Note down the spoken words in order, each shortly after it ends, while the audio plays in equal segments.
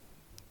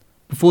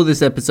Before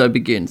this episode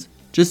begins,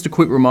 just a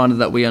quick reminder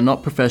that we are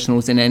not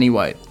professionals in any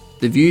way.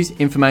 The views,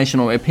 information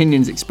or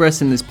opinions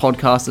expressed in this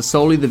podcast are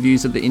solely the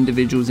views of the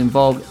individuals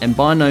involved and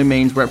by no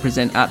means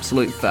represent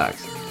absolute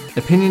facts.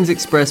 Opinions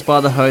expressed by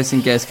the host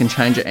and guests can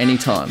change at any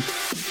time.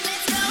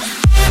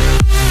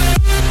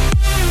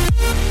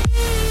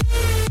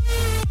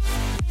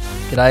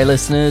 G'day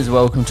listeners,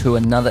 welcome to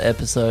another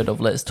episode of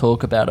Let's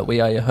Talk About It.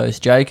 We are your hosts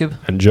Jacob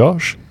and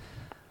Josh.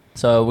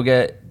 So we'll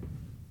get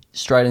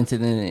straight into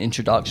the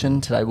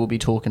introduction. Today we'll be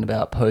talking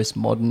about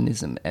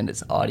postmodernism and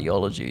its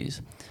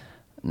ideologies.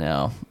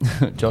 Now,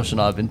 Josh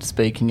and I have been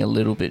speaking a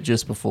little bit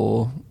just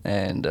before,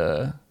 and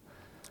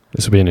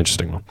this will be an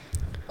interesting one.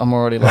 I'm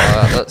already like,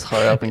 right, let's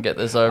hurry up and get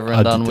this over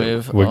and done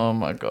with. Oh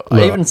my god!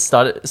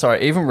 I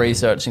even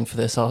researching for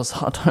this, I was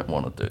like, I don't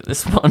want to do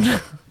this one.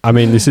 I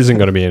mean, this isn't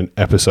going to be an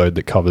episode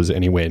that covers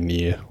anywhere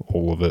near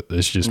all of it.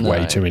 There's just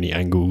way too many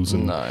angles,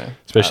 and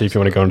especially if you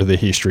want to go into the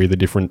history, the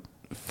different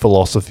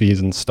philosophies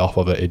and stuff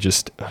of it.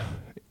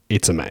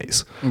 It's a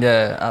maze.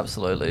 Yeah,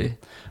 absolutely.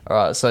 All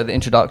right, so the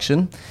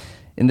introduction.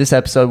 In this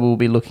episode, we'll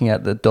be looking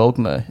at the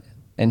dogma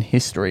and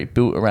history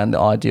built around the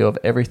idea of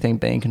everything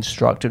being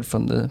constructed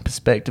from the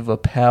perspective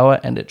of power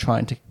and it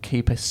trying to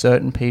keep a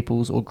certain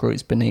peoples or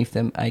groups beneath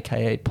them,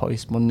 aka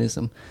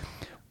postmodernism.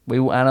 We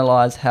will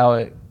analyse how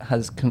it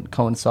has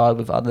coincided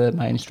with other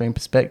mainstream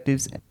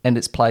perspectives and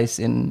its place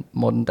in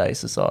modern day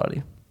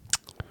society.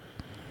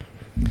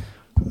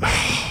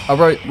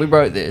 We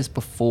wrote this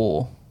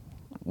before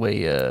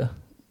we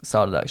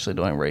started actually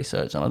doing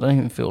research, and I don't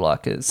even feel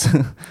like it's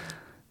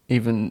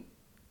even.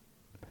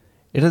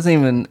 It doesn't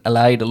even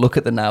allow you to look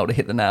at the nail to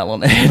hit the nail on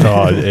the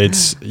head.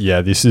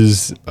 This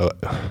is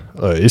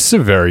a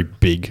very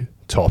big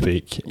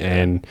topic,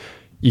 and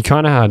you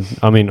kind of had.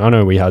 I mean, I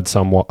know we had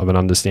somewhat of an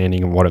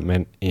understanding of what it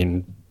meant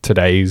in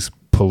today's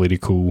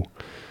political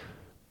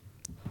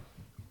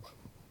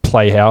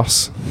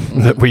playhouse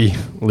that we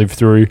live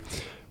through,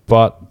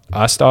 but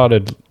I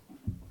started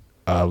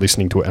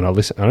listening to it, and I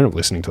ended up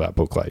listening to that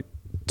book like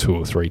 2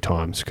 or 3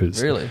 times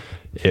because really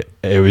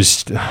it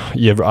was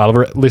I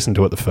listened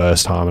to it the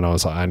first time and I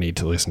was like, I need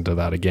to listen to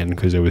that again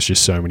because there was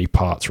just so many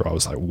parts where I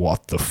was like,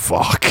 what the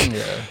fuck?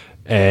 Yeah.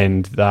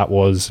 And that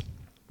was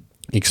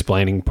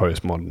Explaining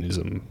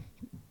Postmodernism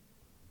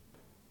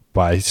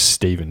by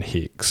Stephen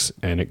Hicks,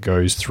 and it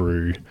goes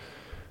through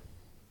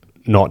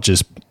not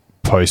just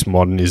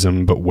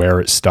postmodernism but where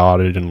it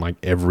started and like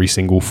every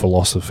single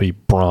philosophy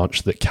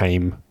branch that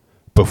came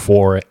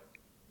before it,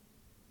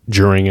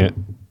 during it,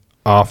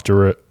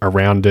 after it,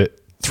 around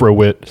it,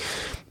 through it,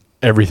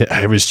 everything.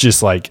 It was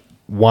just like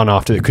one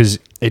after, because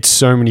it's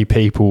so many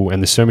people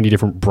and there's so many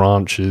different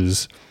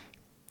branches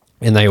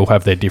and they all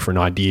have their different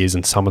ideas,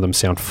 and some of them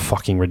sound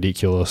fucking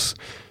ridiculous.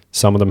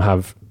 Some of them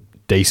have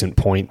decent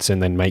points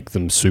and then make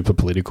them super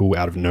political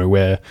out of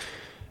nowhere.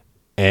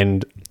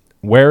 And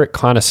where it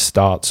kind of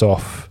starts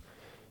off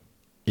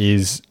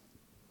is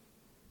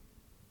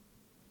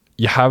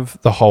you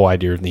have the whole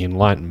idea of the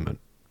Enlightenment,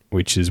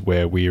 which is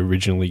where we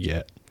originally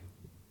get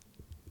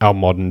our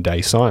modern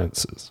day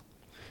sciences.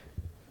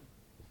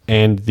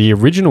 And the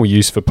original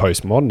use for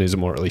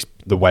postmodernism, or at least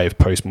the way of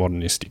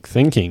postmodernistic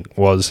thinking,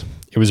 was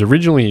it was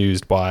originally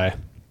used by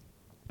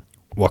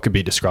what could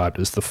be described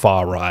as the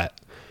far right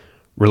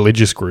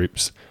religious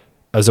groups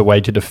as a way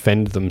to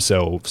defend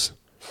themselves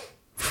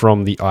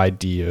from the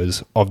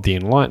ideas of the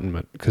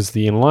Enlightenment. Because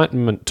the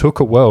Enlightenment took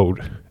a world,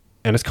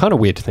 and it's kind of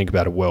weird to think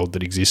about a world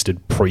that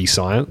existed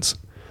pre-science,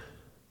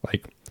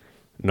 like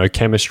no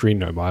chemistry,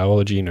 no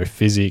biology, no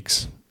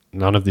physics,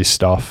 none of this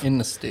stuff. In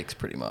the sticks,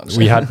 pretty much.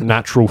 We had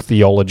natural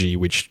theology,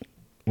 which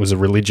was a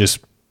religious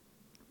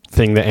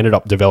thing that ended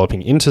up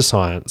developing into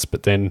science,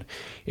 but then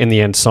in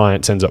the end,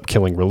 science ends up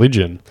killing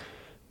religion.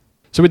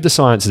 So with the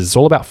sciences, it's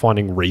all about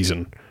finding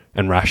reason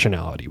and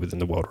rationality within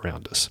the world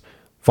around us,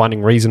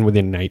 finding reason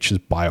within nature's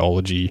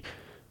biology,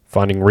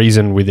 finding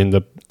reason within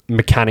the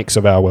mechanics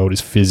of our world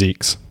is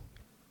physics.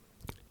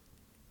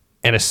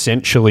 And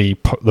essentially,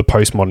 the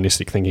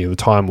postmodernistic thinking of the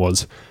time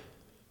was,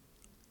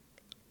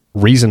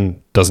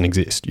 reason doesn't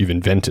exist. You've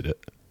invented it.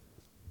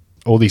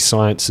 All these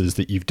sciences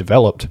that you've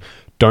developed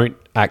don't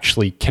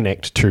actually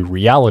connect to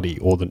reality,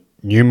 or the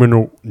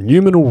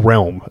noumenal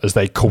realm, as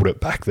they called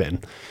it back then.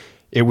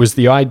 It was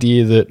the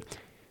idea that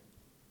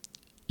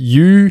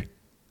you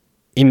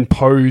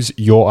impose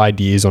your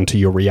ideas onto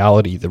your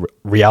reality. The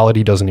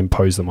reality doesn't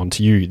impose them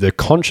onto you. The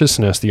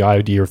consciousness, the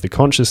idea of the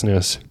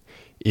consciousness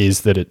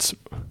is that it's,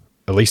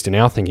 at least in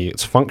our thinking,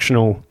 it's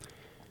functional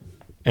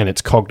and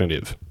it's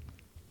cognitive.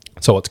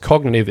 So it's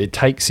cognitive, it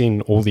takes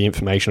in all the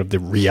information of the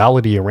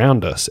reality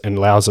around us and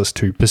allows us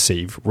to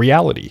perceive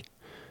reality.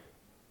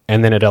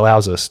 And then it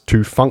allows us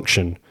to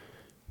function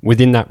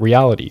within that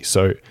reality.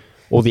 So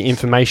all the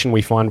information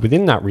we find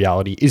within that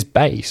reality is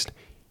based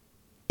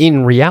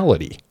in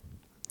reality.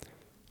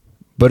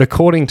 But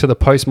according to the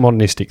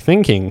postmodernistic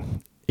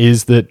thinking,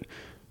 is that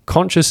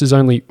conscious is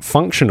only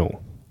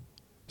functional.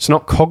 It's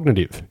not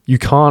cognitive.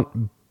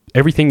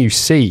 Everything you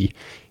see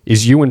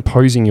is you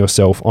imposing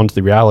yourself onto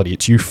the reality.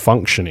 It's you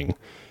functioning.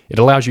 It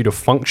allows you to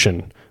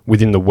function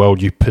within the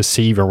world you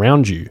perceive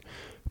around you,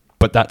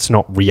 but that's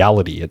not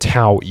reality. It's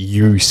how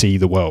you see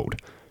the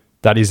world.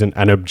 That isn't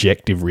an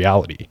objective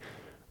reality,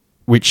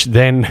 which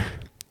then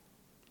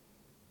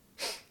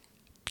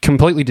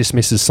completely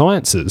dismisses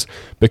sciences,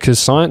 because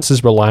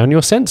sciences rely on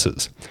your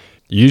senses.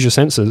 You use your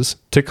senses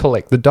to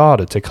collect the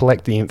data, to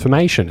collect the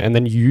information, and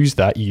then you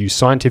use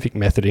scientific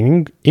method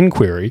in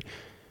inquiry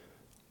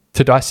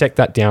to dissect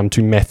that down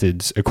to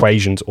methods,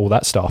 equations, all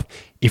that stuff.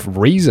 If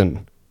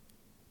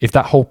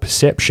that whole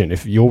perception,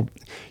 if your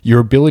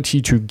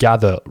ability to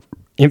gather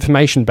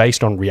information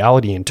based on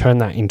reality and turn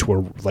that into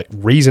a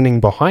reasoning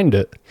behind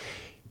it,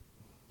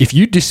 if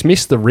you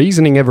dismiss the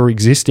reasoning ever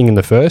existing in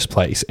the first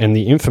place and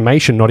the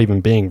information not even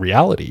being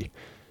reality,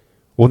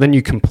 well, then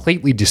you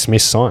completely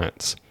dismiss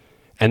science.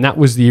 And that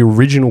was the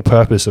original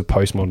purpose of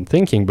postmodern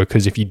thinking,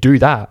 because if you do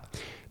that,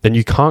 then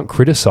you can't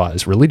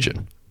criticize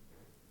religion.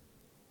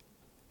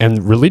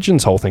 And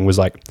religion's whole thing was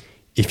like,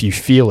 if you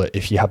feel it,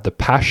 if you have the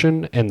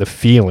passion and the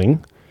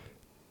feeling,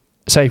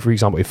 say, for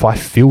example, if I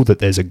feel that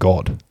there's a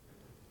God,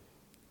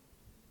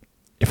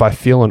 if I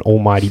feel an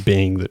almighty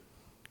being that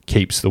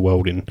keeps the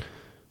world in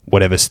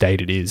whatever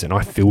state it is, and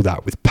I feel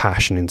that with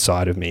passion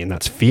inside of me, and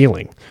that's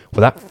feeling, well,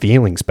 that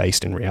feeling's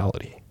based in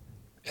reality,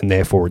 and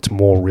therefore it's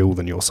more real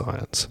than your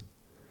science.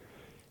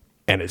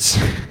 And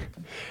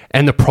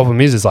and the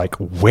problem is like,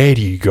 where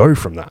do you go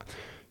from that?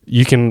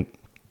 You can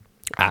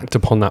act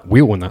upon that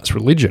will, and that's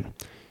religion.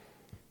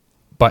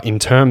 But in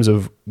terms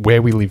of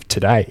where we live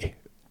today,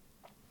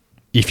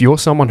 if you're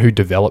someone who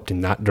developed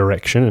in that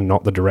direction and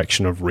not the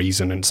direction of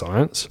reason and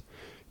science,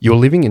 you're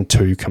living in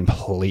two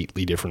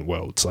completely different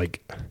worlds.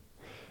 Like,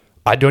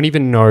 I don't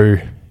even know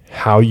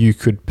how you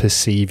could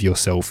perceive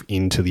yourself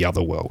into the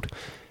other world.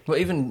 Well,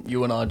 even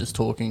you and I just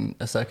talking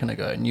a second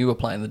ago, and you were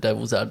playing the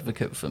devil's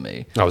advocate for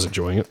me. I was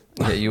enjoying it.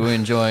 Yeah, you were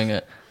enjoying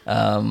it.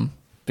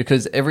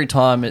 Because every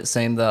time it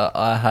seemed that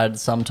I had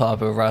some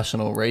type of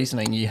rational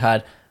reasoning, you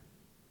had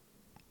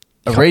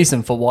a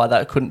reason for why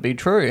that couldn't be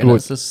true. And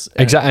it's just...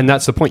 Exactly, and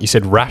that's the point. You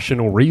said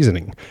rational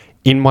reasoning.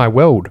 In my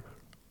world,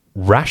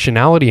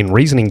 rationality and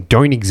reasoning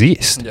don't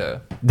exist. Yeah.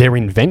 They're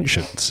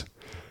inventions.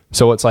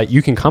 So it's like,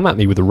 you can come at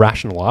me with a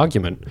rational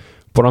argument,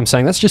 but I'm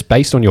saying that's just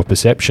based on your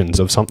perceptions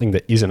of something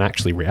that isn't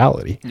actually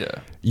reality.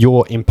 Yeah.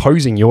 You're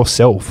imposing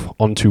yourself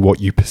onto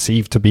what you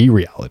perceive to be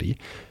reality,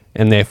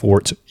 and therefore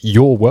it's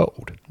your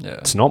world. Yeah.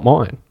 It's not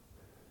mine.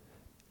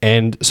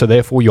 And so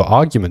therefore your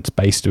arguments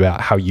based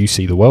about how you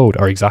see the world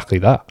are exactly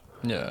that.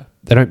 Yeah.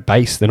 They're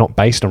not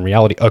based on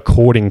reality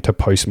according to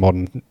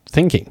postmodern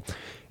thinking.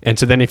 And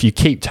so then if you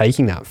keep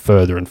taking that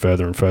further and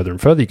further and further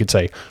and further, you could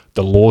say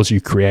the laws you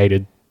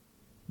created,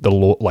 the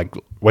law, like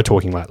we're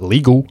talking like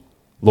legal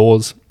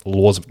laws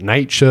of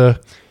nature,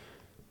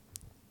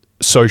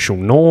 social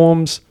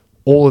norms,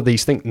 all of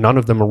these things, none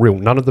of them are real.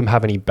 None of them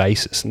have any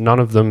basis. None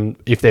of them,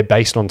 if they're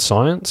based on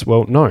science,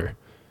 well, no,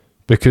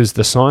 because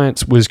the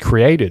science was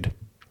created.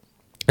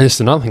 And it's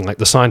another thing, like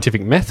the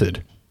scientific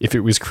method, if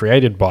it was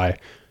created by,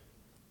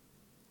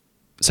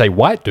 say,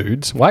 white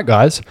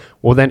guys,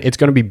 well, then it's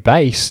going to be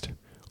based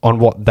on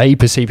what they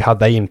perceive, how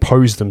they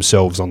impose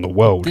themselves on the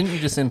world. Didn't you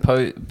just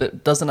impose,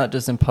 but doesn't that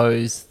just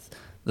impose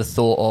the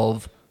thought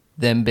of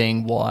them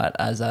being white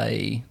as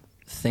a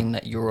thing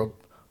that you're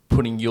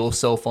putting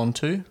yourself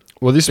onto?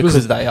 Well,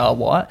 because they are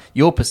white.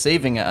 You're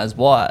perceiving it as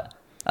white,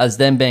 as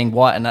them being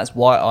white, and that's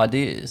white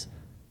ideas.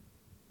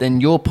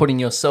 Then you're putting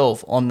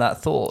yourself on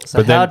that thought.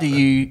 So how do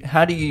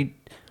you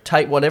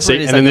take whatever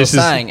it is that you're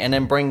saying and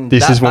then bring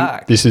that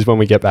back? This is when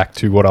we get back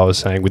to what I was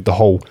saying with the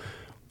whole...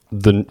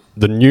 The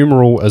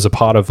numeral as a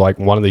part of like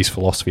one of these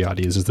philosophy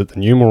ideas is that the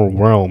numeral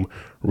realm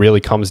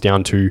really comes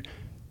down to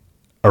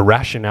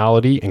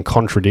irrationality and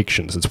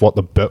contradictions. That's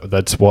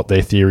what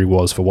their theory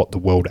was for what the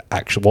world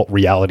what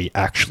reality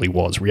actually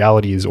was.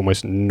 Reality is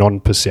almost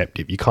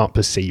non-perceptive. You can't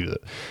perceive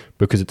it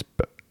because it's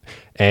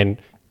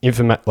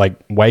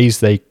ways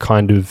they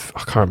kind of, I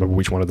can't remember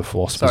which one of the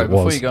philosophers it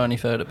was. Before you go any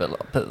further,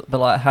 but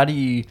like, how do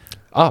you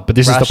but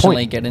this is the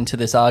point. Get into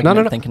this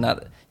argument thinking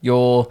that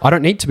I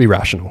don't need to be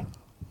rational.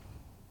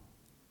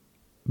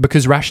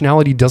 Because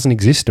rationality doesn't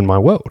exist in my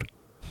world.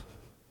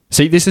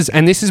 See, this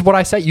is what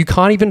I say. You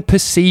can't even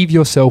perceive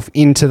yourself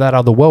into that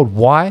other world.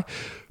 Why?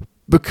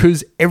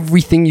 Because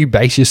everything you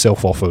base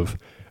yourself off of,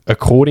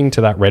 according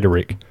to that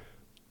rhetoric,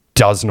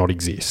 does not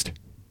exist.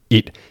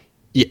 It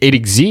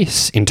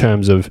exists in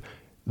terms of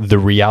the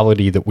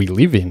reality that we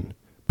live in,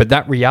 but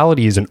that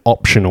reality is an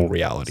optional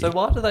reality. So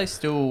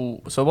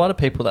why do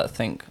people that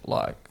think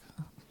like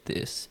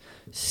this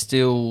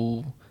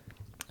still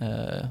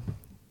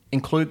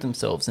include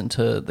themselves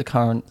into the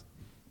current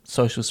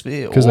social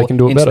sphere because they can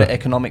do it into better. The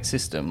economic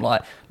system?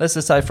 Like, let's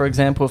just say, for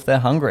example, if they're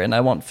hungry and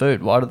they want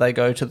food, why do they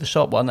go to the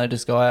shop? Why don't they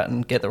just go out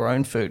and get their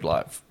own food?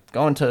 Like,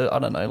 go into, I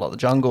don't know, like the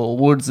jungle or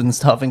woods and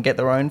stuff and get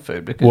their own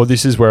food. Because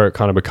this is where it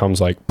kind of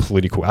becomes like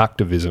political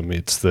activism.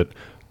 It's that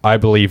I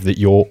believe that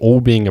you're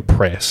all being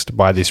oppressed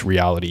by this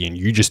reality and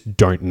you just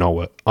don't know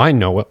it. I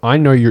know it. I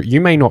know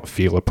you may not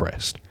feel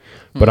oppressed,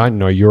 but I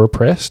know you're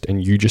oppressed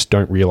and you just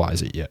don't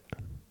realize it yet.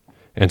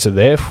 And so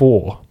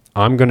therefore,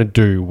 I'm going to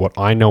do what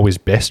I know is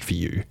best for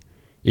you,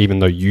 even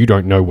though you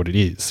don't know what it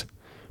is.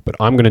 But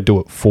I'm going to do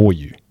it for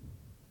you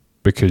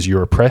because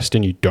you're oppressed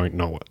and you don't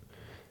know it.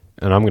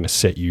 And I'm going to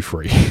set you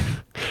free.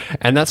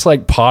 And that's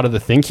like part of the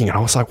thinking. And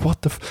I was like,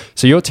 what the?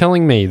 So you're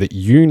telling me that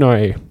you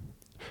know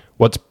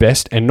what's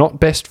best, and not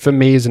best for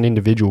me as an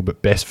individual,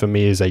 but best for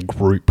me as a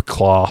group,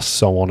 class,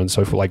 so on and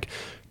so forth. Like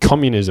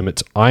communism,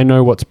 it's I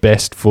know what's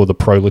best for the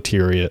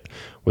proletariat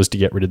was to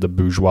get rid of the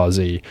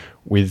bourgeoisie.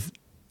 With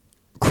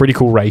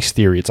critical race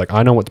theory, it's like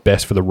I know what's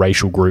best for the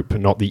racial group,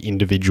 not the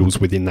individuals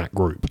within that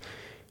group.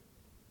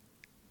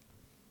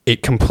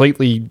 It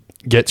completely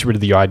gets rid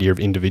of the idea of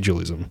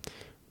individualism,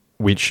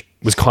 which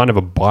was kind of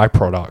a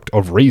byproduct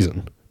of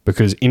reason,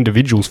 because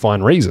individuals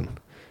find reason.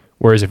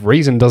 Whereas if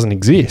reason doesn't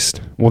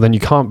exist, well, then you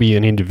can't be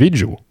an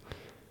individual.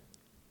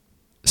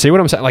 See what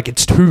I'm saying? Like,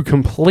 it's two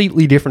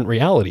completely different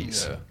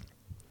realities. Yeah.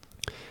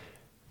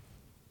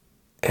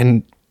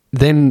 And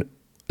then,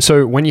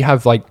 so when you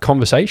have like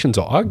conversations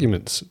or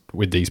arguments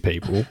with these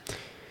people,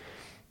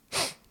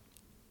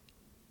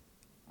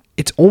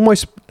 it's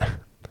almost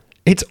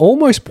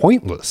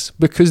pointless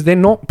because they're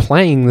not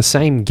playing the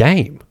same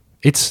game.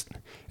 It's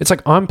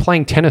like I'm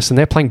playing tennis and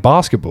they're playing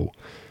basketball,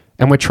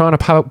 and we're trying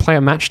to play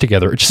a match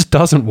together. It just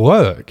doesn't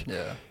work.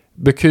 Yeah.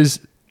 Because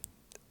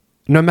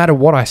no matter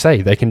what I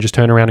say, they can just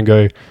turn around and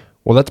go,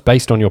 well, that's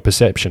based on your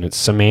perception. It's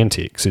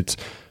semantics. It's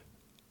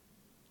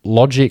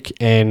logic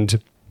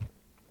and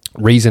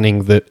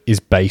reasoning that is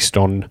based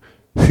on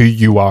who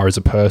you are as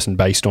a person,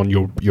 based on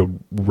your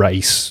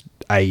race,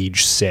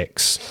 age,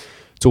 sex.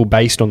 It's all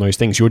based on those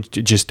things. You're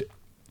just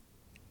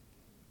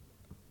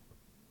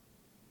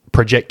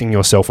projecting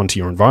yourself onto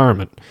your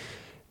environment.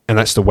 And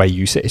that's the way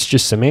you say it. It's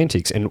just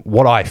semantics. And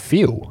what I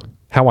feel,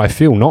 how I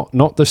feel,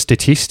 not the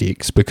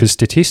statistics, because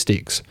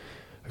statistics,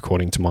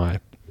 according to my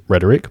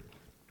rhetoric,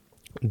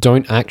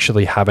 don't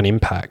actually have an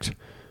impact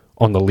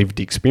on the lived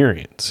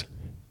experience.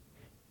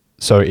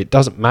 So it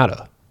doesn't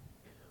matter.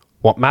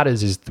 What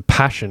matters is the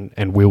passion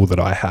and will that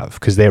I have,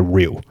 because they're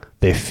real.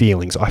 They're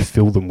feelings. I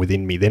feel them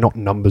within me. They're not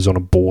numbers on a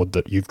board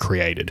that you've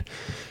created.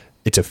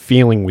 It's a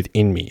feeling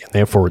within me, and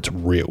therefore it's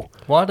real.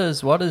 Why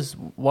is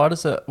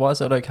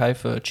it okay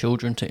for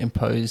children to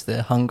impose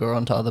their hunger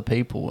onto other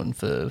people, and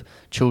for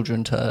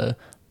children to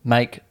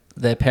make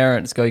their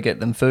parents go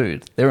get them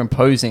food? They're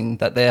imposing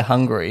that they're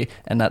hungry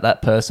and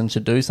that person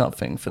should do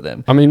something for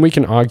them. I mean, we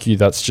can argue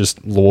that's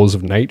just laws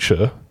of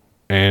nature,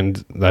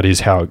 and that is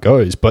how it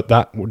goes. But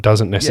that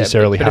doesn't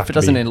necessarily have to be. But if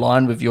that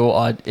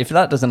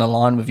doesn't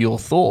align with your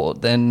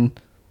thought, then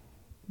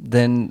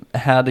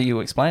how do you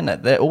explain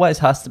that? There always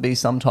has to be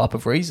some type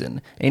of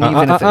reason. And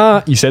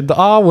you said the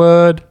R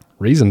word.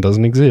 Reason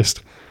doesn't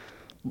exist.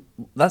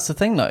 That's the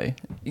thing, though.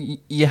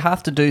 You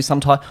have to do some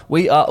type.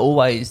 We are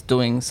always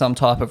doing some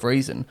type of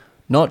reason,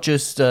 not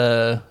just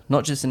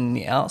in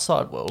the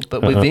outside world,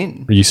 but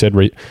within. You said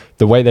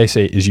the way they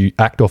say it is you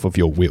act off of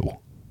your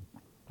will.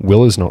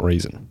 Will is not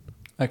reason.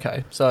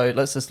 Okay, so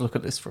let's just look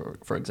at this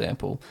for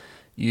example.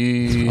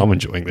 I'm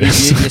enjoying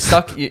this. You're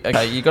stuck. You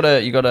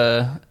got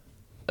a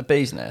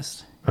bee's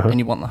nest, and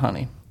you want the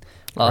honey.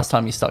 Last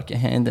time you stuck your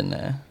hand in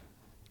there,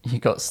 you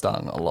got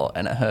stung a lot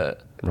and it hurt.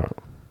 Right.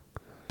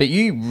 But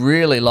you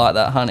really like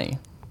that honey.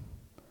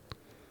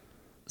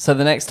 So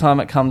the next time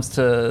it comes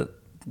to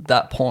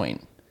that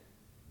point,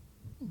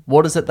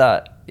 what is it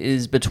that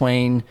is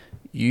between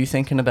you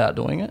thinking about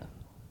doing it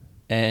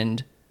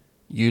and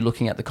you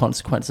looking at the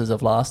consequences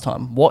of last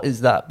time? What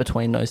is that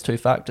between those two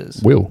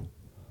factors? Will.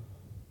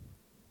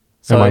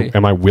 So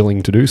am I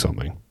willing to do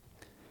something?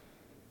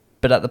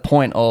 But at the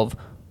point of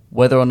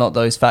whether or not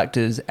those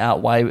factors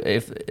outweigh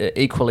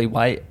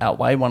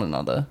one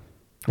another.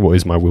 Well,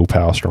 is my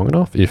willpower strong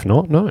enough? If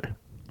not, no.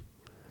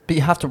 But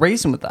you have to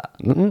reason with that.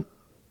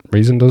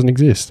 Reason doesn't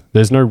exist.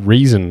 There's no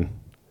reason.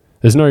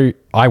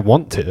 I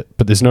want it,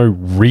 but there's no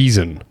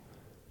reason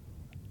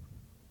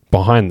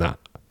behind that.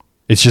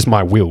 It's just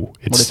my will.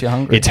 What if you're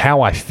hungry? It's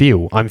how I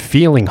feel. I'm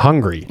feeling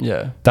hungry.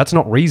 Yeah. That's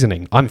not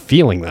reasoning. I'm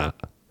feeling that.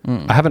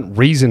 I haven't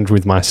reasoned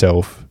with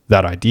myself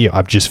that idea.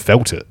 I've just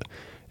felt it.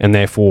 And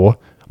therefore,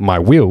 my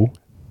will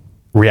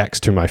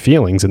reacts to my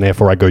feelings, and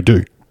therefore I go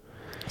do.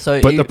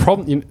 But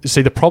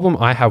the problem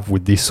I have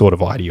with this sort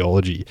of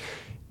ideology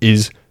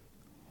is,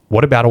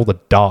 what about all the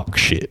dark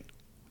shit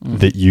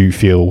that you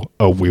feel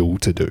a will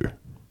to do?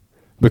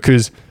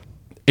 Because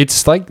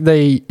it's like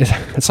they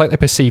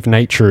perceive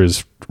nature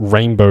as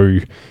rainbow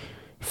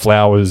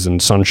flowers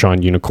and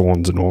sunshine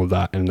unicorns and all of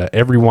that, and that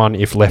everyone,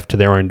 if left to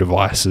their own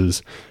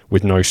devices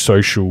with no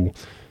social,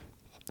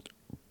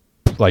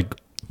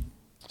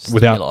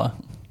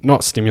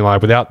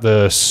 without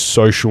the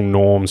social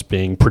norms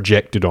being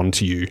projected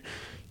onto you,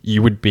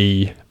 you would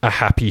be a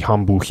happy,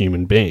 humble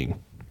human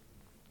being.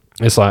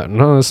 It's like,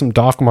 no, there's some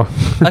dark.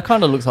 That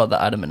kind of looks like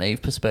the Adam and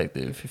Eve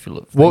perspective. If you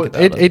look,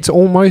 it's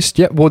almost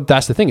Well,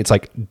 that's the thing. It's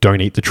like,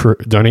 don't eat the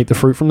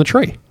fruit from the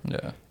tree.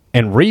 Yeah.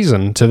 And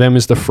reason to them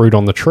is the fruit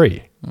on the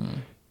tree.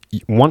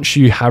 Once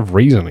you have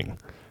reasoning,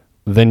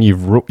 then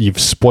you've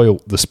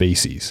spoilt the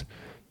species.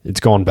 It's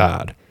gone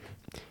bad.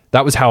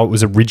 That was how it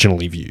was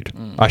originally viewed.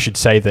 I should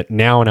say that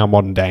now in our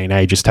modern day and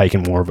age, it's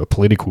taken more of a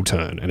political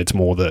turn, and it's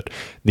more that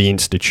the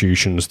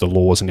institutions, the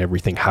laws and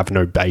everything have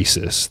no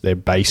basis. They're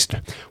based...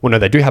 Well, no,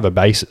 they do have a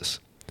basis,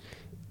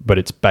 but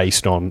it's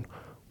based on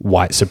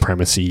white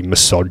supremacy,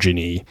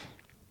 misogyny,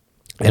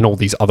 and all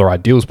these other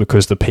ideals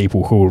because the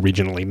people who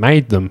originally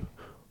made them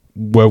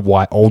were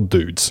white old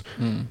dudes.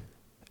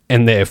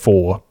 And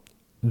therefore,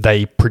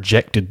 they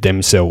projected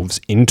themselves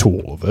into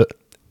all of it,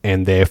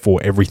 and therefore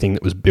everything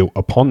that was built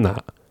upon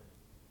that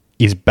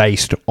is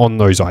based on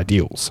those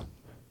ideals.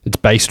 It's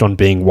based on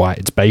being white.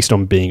 It's based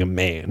on being a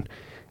man.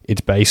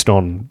 It's based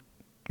on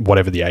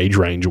whatever the age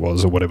range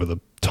was or whatever the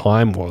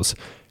time was.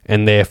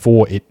 And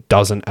therefore it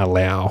doesn't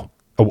allow,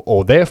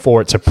 or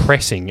therefore it's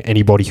oppressing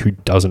anybody who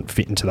doesn't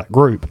fit into that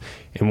group.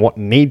 And what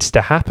needs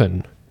to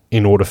happen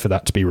in order for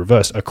that to be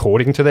reversed,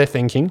 according to their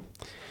thinking,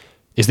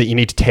 is that you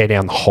need to tear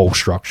down the whole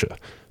structure.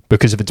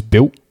 Because if it's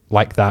built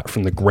like that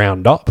from the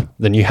ground up,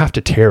 then you have to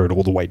tear it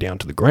all the way down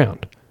to the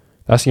ground.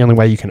 That's the only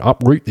way you can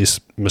uproot this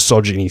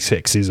misogyny,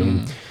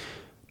 sexism,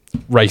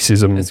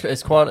 racism.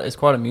 It's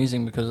quite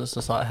amusing because it's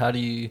just like how do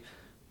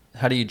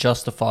you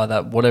justify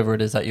that whatever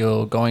it is that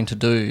you're going to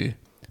do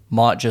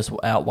might just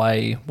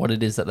outweigh what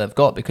it is that they've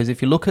got? Because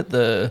if you look at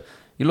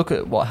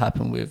what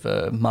happened with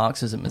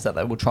Marxism, is that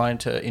they were trying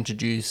to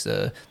introduce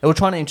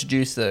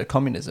the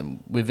communism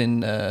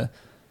within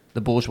the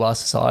bourgeois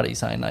society,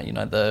 saying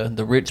that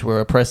the rich were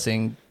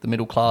oppressing the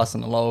middle class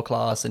and the lower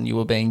class, and you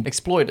were being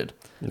exploited.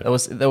 Yeah.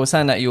 They were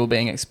saying that you were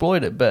being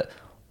exploited, but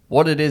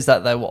what it is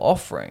that they were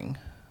offering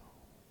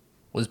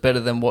was better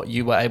than what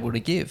you were able to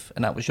give,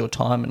 and that was your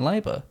time and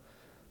labor.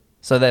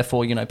 So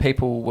therefore,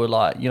 people were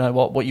like,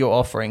 what you're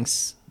offering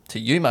to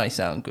you may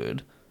sound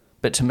good,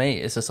 but to me,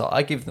 it's just like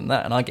I give them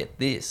that and I get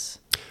this.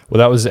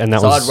 Well,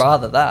 I'd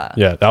rather that.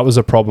 Yeah, that was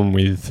a problem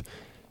with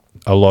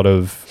a lot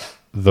of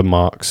the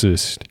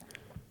Marxist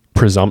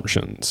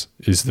presumptions,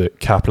 is that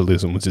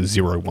capitalism was a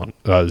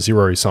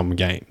zero-sum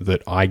game,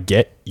 that I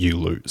get, you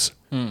lose.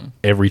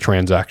 Every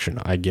transaction,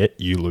 I get,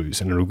 you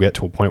lose. And it'll get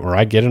to a point where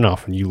I get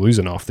enough and you lose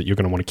enough that you're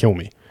going to want to kill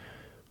me.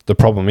 The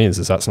problem is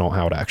that's not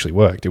how it actually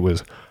worked. It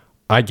was,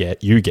 I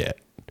get, you get.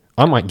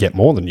 I might get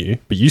more than you,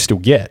 but you still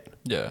get.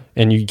 Yeah.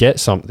 And you get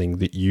something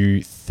that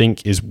you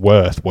think is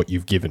worth what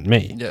you've given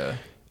me. Yeah.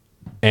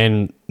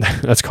 And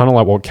that's kind of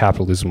like what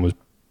capitalism was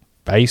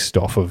based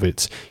off of.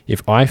 It's,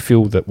 if I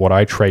feel that what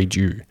I trade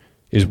you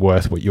is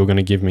worth what you're going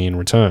to give me in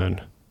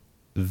return,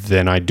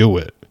 then I do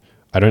it.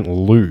 I don't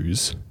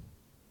lose.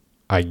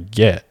 I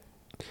get.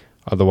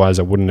 Otherwise,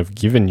 I wouldn't have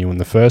given you in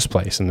the first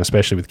place. And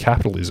especially with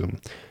capitalism,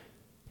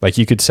 like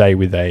you could say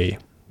with a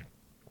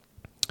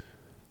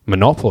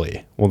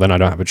monopoly, well, then I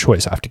don't have a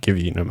choice. I have to give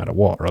you no matter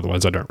what, or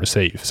otherwise I don't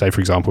receive. Say, for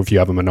example, if you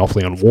have a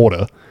monopoly on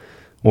water,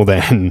 well,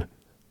 then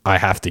I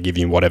have to give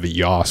you whatever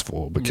you ask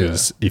for,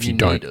 because if you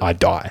don't, I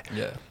die.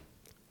 Yeah.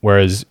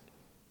 Whereas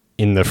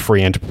in the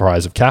free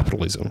enterprise of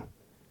capitalism,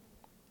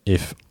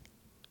 if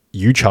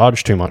you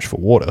charge too much for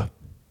water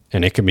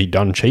and it can be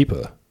done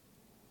cheaper,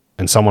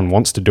 and someone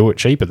wants to do it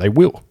cheaper, they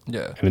will.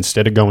 Yeah. And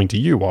instead of going to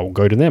you, I'll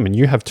go to them, and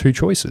you have two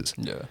choices.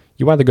 Yeah.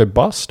 You either go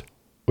bust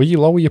or you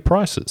lower your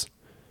prices.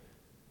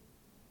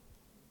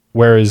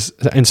 Whereas,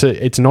 and so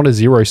it's not a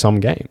zero-sum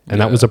game. And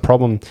that was a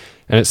problem.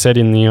 And it said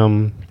in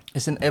the...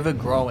 It's an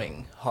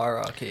ever-growing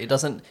hierarchy. It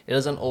doesn't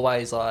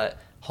always like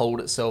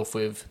hold itself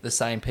with the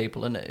same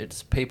people in it.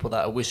 It's people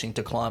that are wishing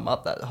to climb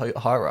up that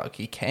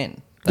hierarchy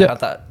can. They have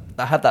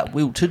that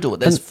will to do it.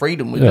 There's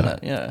freedom within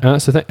it. Yeah. And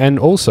that's the thing. And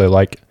also,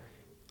 like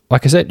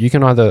I said, you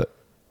can either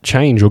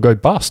change or go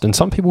bust, and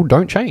some people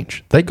don't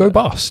change. They go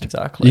bust.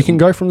 Exactly. You can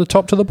go from the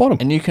top to the bottom.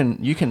 And you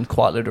can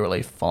quite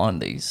literally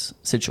find these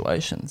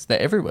situations. They're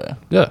everywhere.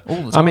 Yeah. All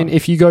the time. I mean,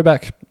 if you go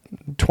back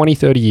 20,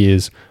 30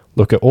 years,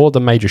 look at all the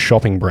major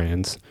shopping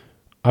brands,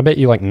 I bet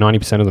you like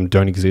 90% of them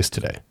don't exist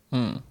today.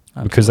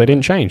 Because they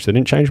didn't change. They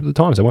didn't change with the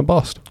times. They went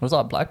bust. It was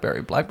like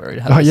BlackBerry. BlackBerry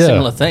had a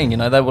similar thing.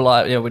 They were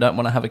like, we don't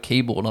want to have a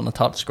keyboard on a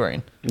touch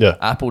screen. Yeah.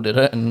 Apple did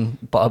it,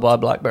 and bye-bye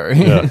BlackBerry.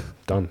 Yeah.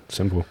 Done.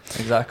 Simple.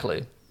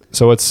 Exactly.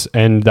 So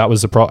and that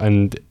was the problem.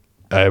 And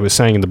I was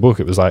saying in the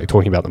book, it was like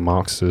talking about the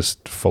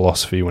Marxist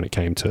philosophy when it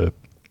came to,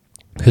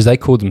 because they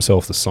called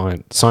themselves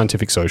the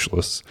scientific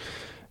socialists,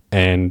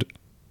 and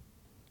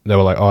they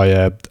were like,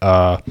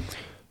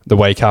 the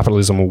way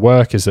capitalism will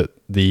work is that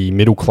the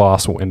middle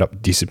class will end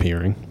up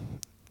disappearing,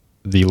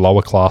 the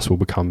lower class will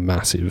become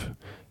massive,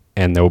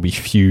 and there will be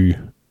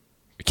few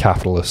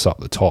capitalists up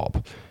the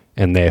top,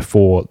 and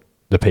therefore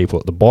the people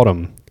at the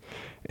bottom.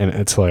 And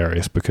it's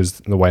hilarious because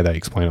the way they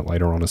explain it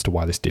later on as to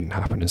why this didn't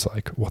happen is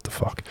like, what the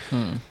fuck?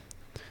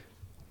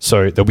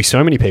 So there'll be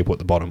so many people at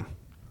the bottom,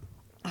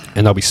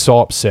 and they'll be so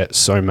upset,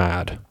 so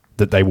mad,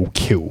 that they will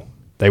kill.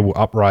 They will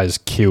uprise,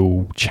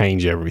 kill,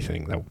 change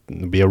everything.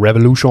 There'll be a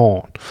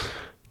revolution.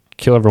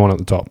 Kill everyone at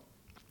the top.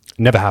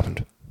 Never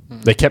happened.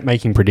 They kept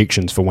making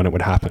predictions for when it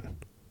would happen.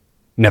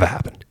 Never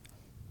happened.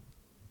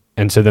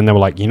 And so then they were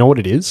like, you know what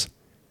it is?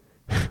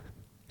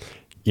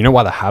 You know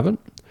why they haven't?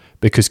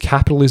 Because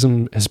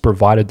capitalism has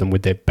provided them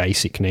with their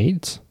basic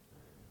needs,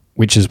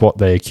 which is what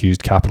they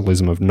accused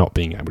capitalism of not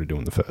being able to do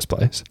in the first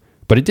place.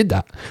 But it did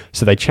that.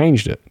 So they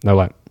changed it. They're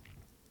like,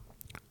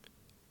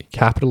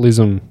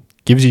 capitalism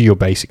gives you your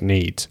basic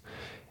needs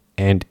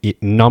and it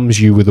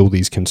numbs you with all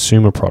these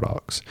consumer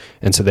products.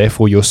 And so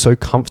therefore you're so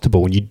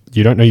comfortable and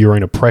you don't know your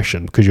own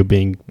oppression because you're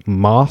being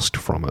masked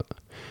from it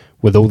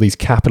with all these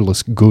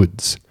capitalist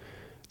goods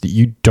that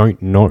you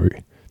don't know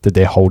that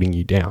they're holding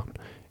you down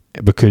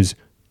because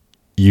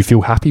you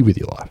feel happy with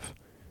your life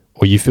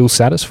or you feel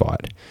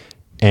satisfied.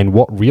 And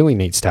what really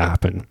needs to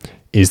happen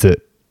is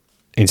that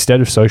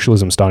instead of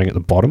socialism starting at the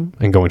bottom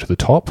and going to the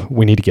top,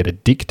 we need to get a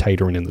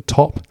dictator in the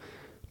top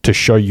to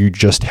show you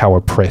just how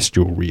oppressed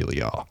you really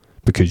are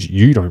because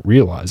you don't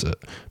realize it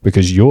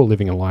because you're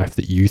living a life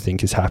that you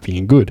think is happy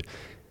and good.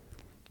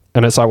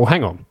 And it's like, well,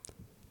 hang on.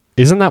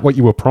 Isn't that what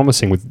you were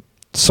promising with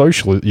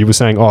socialism? You were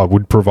saying, oh, it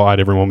would provide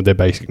everyone with their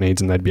basic needs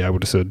and they'd be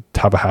able to sort of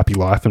have a happy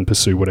life and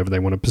pursue whatever they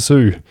want to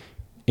pursue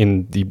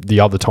in the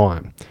other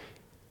time.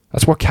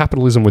 That's what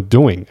capitalism was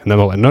doing. And they're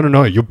like,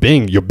 no, you're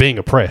being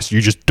oppressed.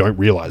 You just don't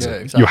realize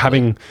it.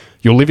 Exactly.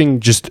 You're living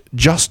just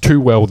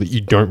too well that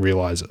you don't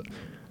realize it.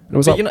 And it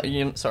was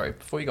but sorry,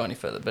 before you go any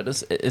further, but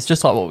it's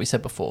just like what we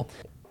said before.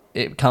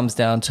 It comes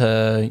down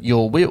to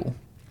your will.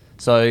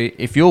 So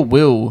if your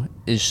will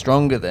is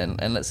stronger than,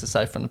 and let's just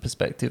say from the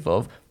perspective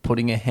of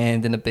putting a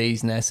hand in a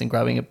bee's nest and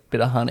grabbing a bit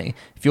of honey,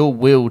 if your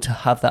will to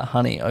have that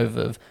honey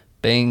over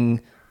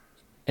being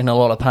in a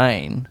lot of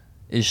pain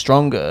is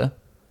stronger,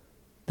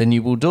 then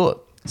you will do it.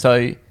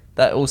 So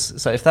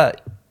if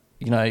that,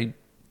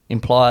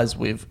 implies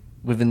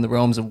within the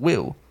realms of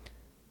will,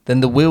 then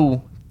the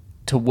will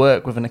to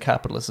work within a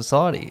capitalist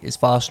society is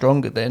far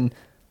stronger than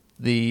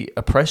the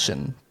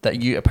oppression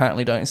that you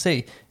apparently don't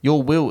see.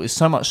 Your will is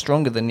so much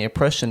stronger than the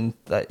oppression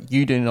that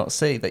you do not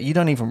see, that you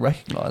don't even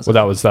recognize.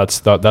 Well,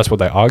 that's what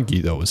they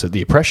argue though, is that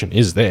the oppression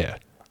is there.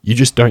 You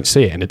just don't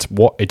see it, and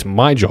it's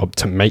my job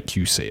to make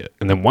you see it.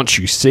 And then once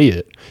you see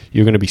it,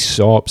 you're going to be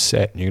so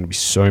upset and you're going to be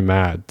so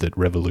mad that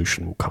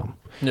revolution will come.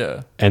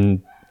 Yeah.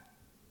 And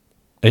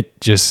it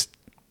just,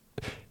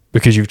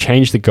 because you've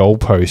changed the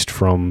goalpost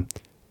from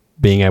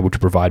being able to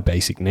provide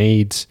basic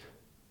needs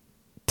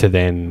to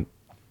then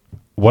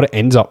what it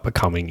ends up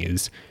becoming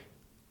is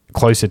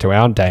closer to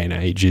our day and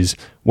age is,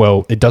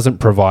 well, it doesn't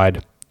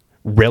provide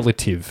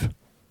relative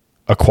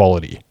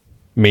equality,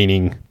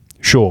 meaning,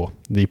 sure,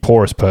 the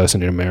poorest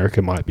person in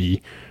America might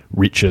be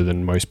richer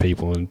than most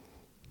people in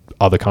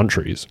other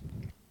countries,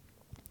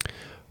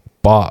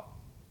 but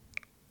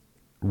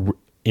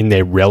in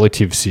their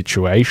relative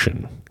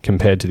situation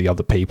compared to the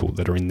other people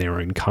that are in their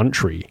own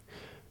country,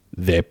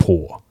 they're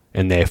poor,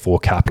 and therefore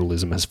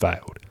capitalism has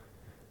failed.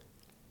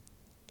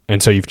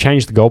 And so you've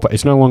changed the goalpost.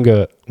 It's no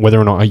longer whether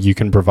or not you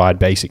can provide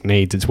basic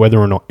needs, it's whether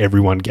or not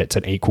everyone gets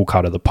an equal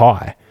cut of the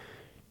pie.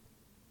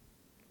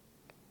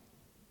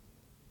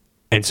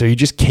 And so you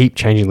just keep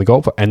changing the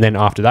goalpost. And then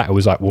after that, it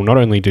was like, well, not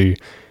only do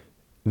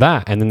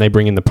that, and then they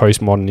bring in the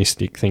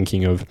postmodernistic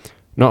thinking of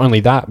not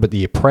only that, but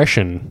the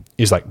oppression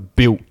is like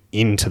built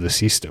into the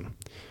system.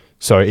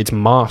 So it's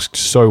masked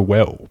so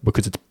well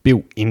because it's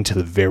built into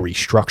the very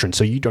structure. And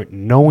so you don't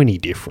know any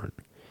different.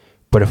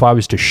 But if I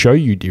was to show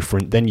you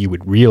different, then you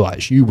would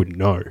realize, you would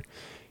know.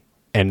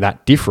 And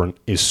that different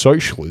is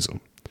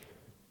socialism.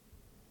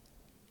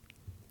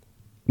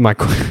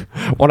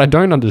 What I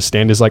don't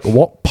understand is like,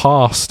 what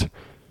past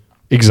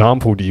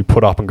example do you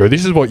put up and go,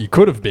 this is what you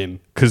could have been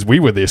because we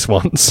were this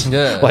once?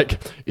 Yeah. Like,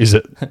 is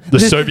it the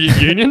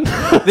Soviet Union?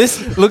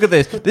 Look at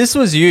this. This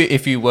was you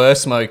if you were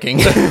smoking.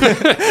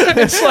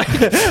 It's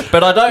like,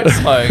 but I don't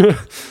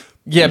smoke.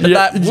 Yeah, but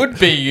that would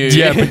be you.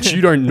 Yeah, but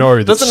you don't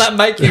know. Doesn't that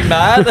make you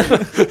mad?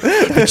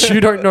 But you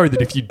don't know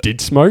that if you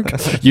did smoke,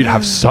 you'd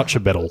have such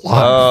a better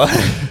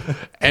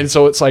life. And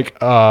so it's like,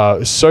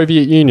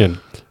 Soviet Union.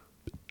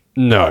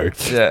 No.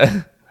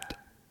 Yeah.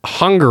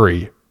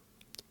 Hungary.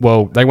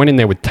 Well, they went in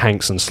there with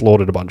tanks and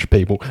slaughtered a bunch of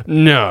people.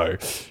 No.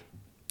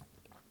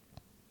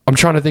 I'm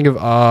trying to think of,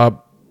 I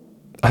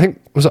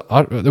think,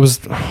 it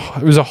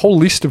was a whole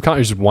list of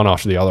countries, one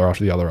after the other,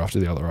 after the other, after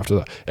the other, after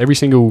that. Every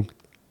single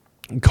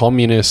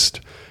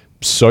communist,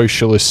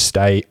 socialist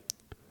state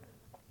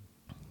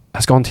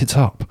has gone tits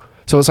up.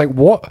 So it's like,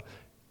 what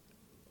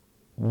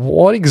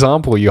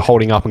example are you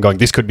holding up and going,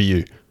 this could be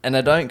you? And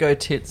they don't go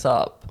tits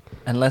up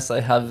unless they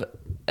have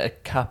a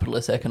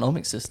capitalist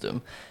economic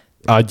system.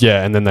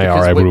 Yeah, and then they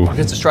are able to...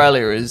 Because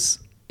Australia is,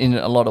 in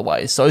a lot of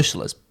ways,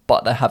 socialist,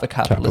 but they have a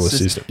capitalist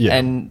system. Yeah.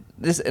 And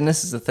this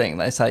is the thing.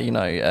 They say,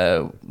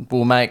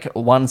 we'll make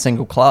one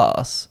single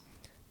class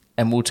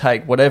and we'll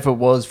take whatever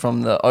was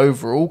from the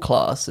overall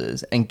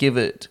classes and give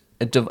it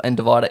and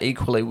divide it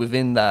equally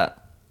within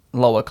that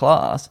lower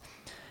class.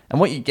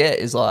 And what you get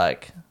is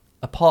like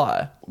a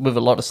pie with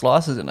a lot of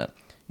slices in it.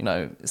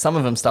 Some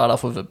of them start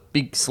off with a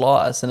big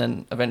slice and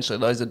then eventually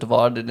those are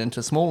divided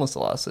into smaller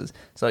slices.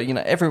 So,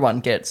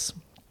 everyone gets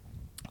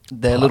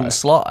their little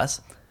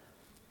slice.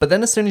 But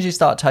then as soon as you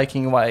start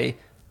taking away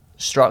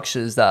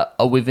structures that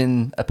are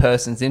within a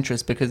person's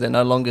interest because they're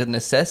no longer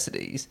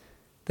necessities,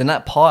 then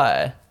that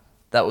pie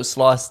that was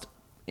sliced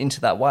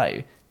into that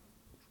way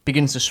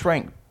begins to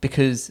shrink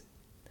because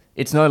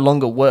it's no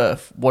longer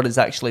worth what is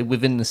actually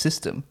within the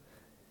system.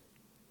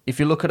 if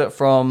you look at it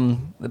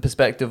from the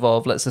perspective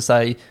of, let's just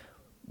say,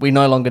 we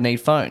no longer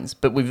need phones,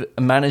 but we've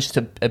managed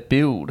to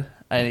build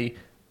an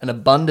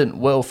abundant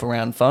wealth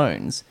around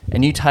phones,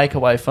 and you take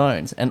away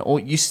phones, and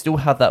you still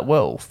have that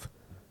wealth.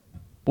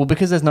 Well,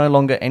 because there's no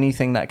longer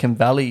anything that can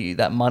value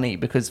that money,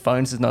 because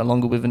phones is no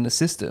longer within the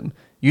system,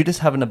 you just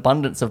have an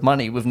abundance of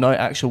money with no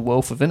actual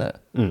wealth within it.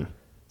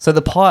 So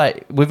the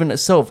pie within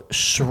itself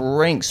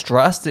shrinks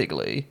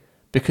drastically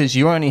because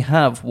you only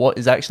have what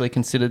is actually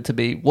considered to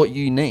be what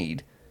you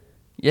need.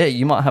 Yeah,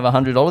 you might have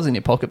 $100 in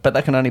your pocket, but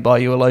that can only buy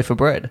you a loaf of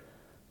bread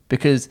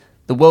because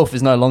the wealth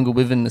is no longer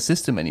within the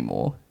system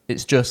anymore.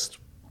 It's just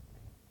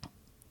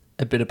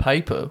a bit of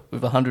paper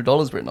with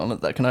 $100 written on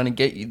it that can only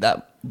get you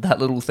that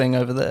little thing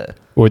over there.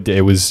 Well,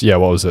 it was, what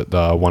was it?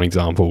 One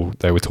example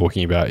they were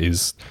talking about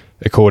is,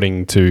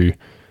 according to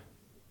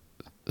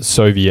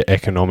Soviet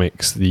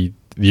economics, the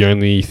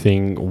only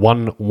thing,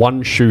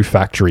 one shoe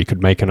factory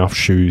could make enough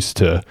shoes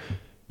to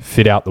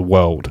fit out the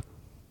world.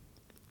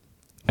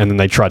 And then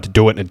they tried to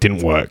do it and it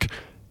didn't work.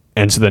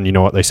 And so then, you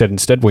know what they said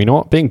instead? Well, you know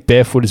what? Being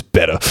barefoot is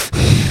better.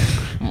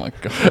 Oh my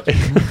God.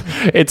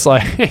 It's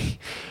like,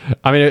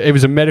 I mean, it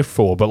was a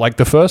metaphor, but like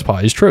the first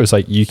part is true. It's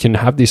like you can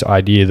have this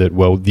idea that,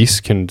 well, this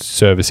can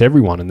service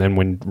everyone. And then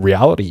when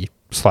reality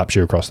slaps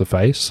you across the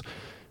face,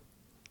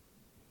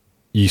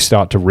 you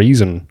start to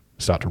reason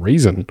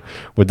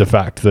with the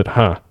fact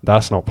that,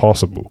 that's not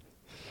possible.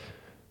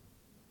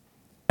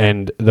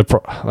 And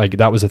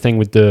that was the thing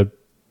with the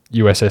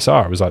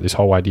USSR. It was like this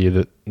whole idea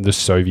that the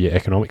Soviet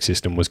economic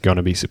system was going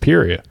to be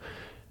superior.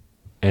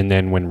 And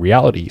then when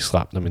reality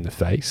slapped them in the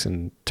face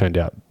and turned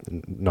out,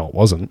 no, it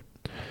wasn't.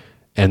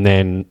 And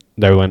then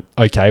they went,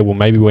 okay, well,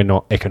 maybe we're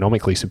not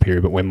economically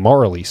superior, but we're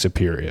morally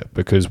superior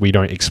because we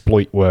don't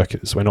exploit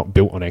workers. We're not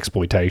built on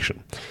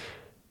exploitation.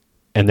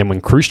 And then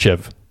when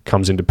Khrushchev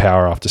comes into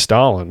power after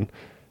Stalin,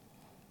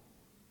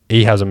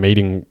 he has a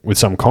meeting with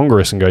some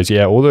Congress and goes,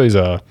 yeah, all those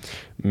are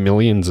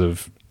millions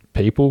of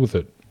people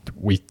that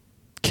we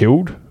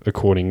killed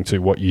according to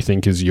what you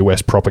think is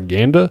US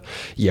propaganda.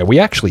 Yeah, we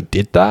actually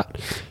did that.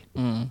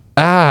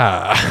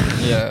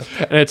 Yeah.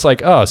 And it's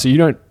like, so you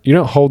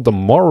don't hold the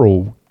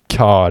moral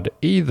card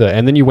either.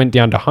 And then you went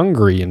down to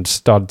Hungary and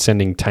started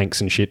sending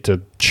tanks and shit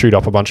to shoot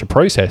up a bunch of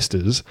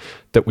protesters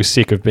that were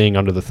sick of being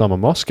under the thumb of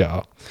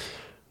Moscow.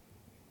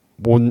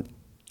 Well,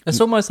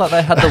 it's almost like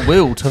they had the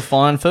will to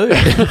find food.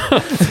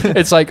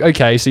 It's like,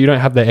 okay, so you don't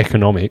have the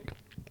economic,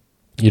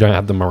 you don't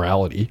have the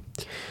morality.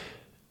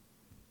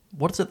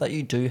 What is it that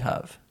you do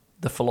have?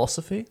 The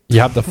philosophy? You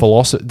have the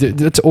philosophy.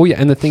 That's all.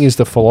 And the thing is,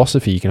 the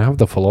philosophy, you can have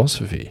the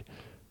philosophy,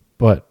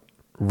 but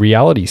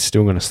reality's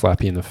still going to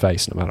slap you in the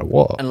face no matter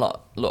what. And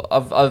look,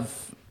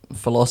 I've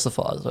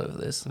philosophized over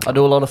this. I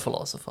do a lot of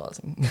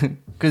philosophizing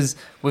because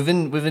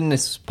within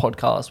this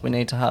podcast, we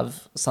need to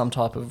have some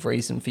type of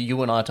reason for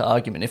you and I to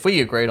argument. If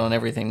we agreed on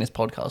everything, this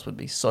podcast would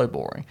be so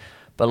boring.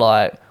 But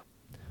like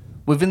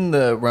within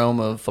the realm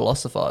of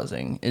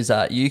philosophizing is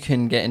that you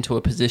can get into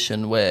a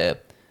position where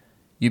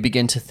you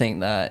begin to think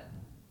that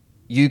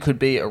you could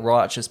be a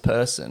righteous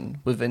person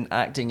within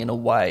acting in a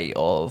way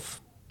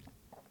of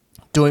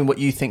doing what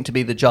you think to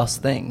be the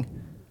just thing.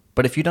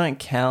 But if you don't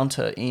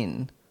counter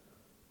in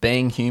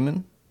being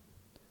human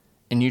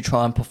and you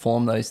try and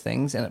perform those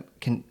things and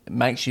it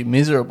makes you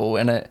miserable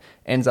and it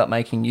ends up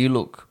making you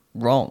look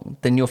wrong,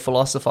 then your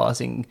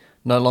philosophizing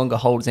no longer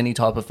holds any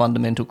type of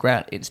fundamental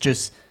ground. It's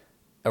just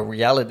a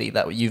reality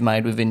that you've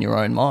made within your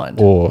own mind.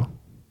 Or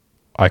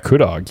I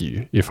could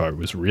argue, if I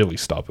was really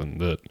stubborn,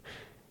 that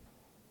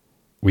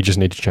we just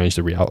need to change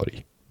the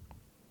reality.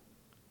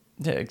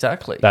 Yeah,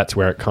 exactly. That's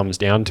where it comes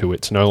down to.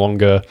 It's no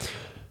longer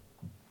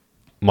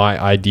my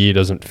idea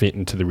doesn't fit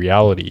into the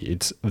reality.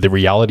 It's the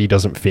reality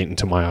doesn't fit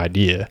into my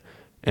idea.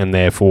 And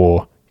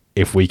therefore,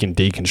 if we can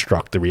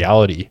deconstruct the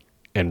reality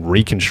and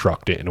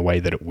reconstruct it in a way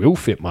that it will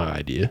fit my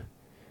idea,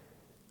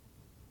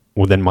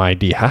 well, then my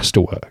idea has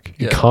to work.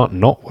 Yeah. It can't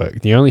not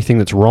work. The only thing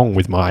that's wrong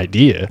with my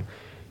idea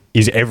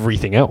is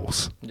everything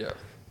else. Yeah.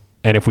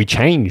 And if we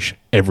change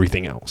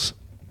everything else,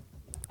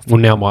 well,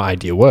 now my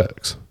idea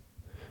works.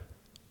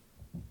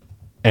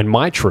 And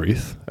my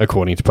truth,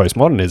 according to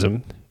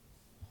postmodernism,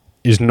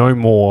 is no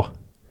more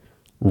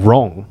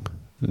wrong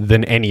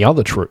than any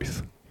other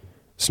truth.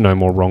 It's no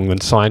more wrong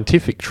than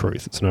scientific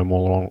truth. It's no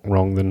more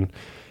wrong than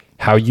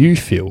how you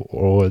feel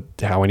or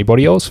how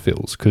anybody else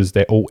feels, because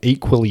they're all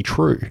equally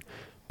true.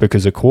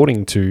 Because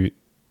according to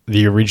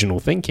the original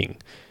thinking,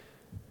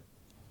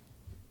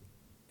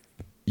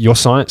 your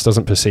science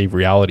doesn't perceive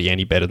reality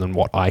any better than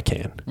what I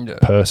can,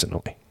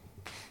 personally.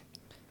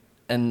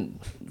 And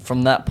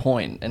from that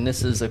point, and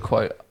this is a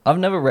quote, I've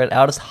never read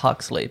Aldous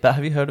Huxley, but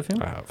have you heard of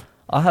him? I have.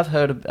 I have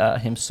heard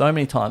about him so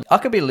many times. I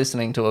could be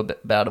listening to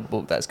about a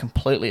book that's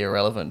completely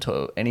irrelevant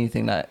to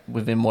anything that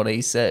within what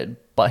he said,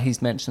 but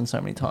he's mentioned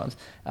so many times.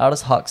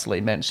 Aldous Huxley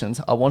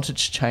mentions, I wanted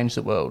to change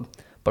the world,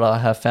 but I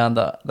have found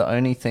that the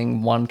only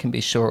thing one can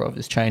be sure of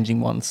is changing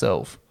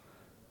oneself.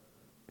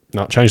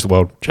 No, change the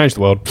world. Change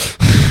the world.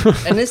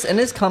 and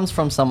this comes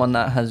from someone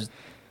that has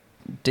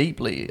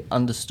deeply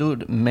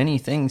understood many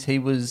things. He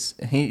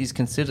is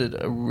considered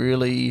a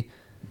really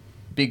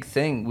big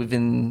thing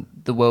within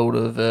the world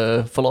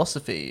of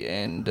philosophy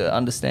and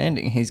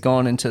understanding. He's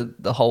gone into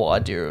the whole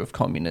idea of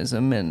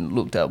communism and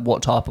looked at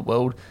what type of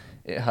world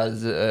it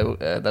has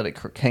that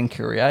it can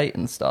create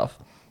and stuff.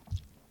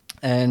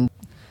 And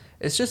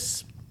it's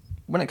just,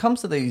 when it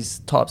comes to these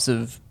types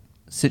of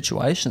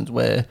situations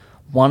where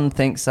one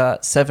thinks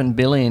that 7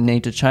 billion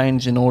need to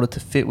change in order to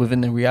fit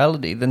within the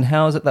reality, then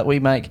how is it that we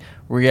make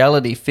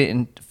reality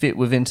fit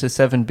within to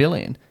 7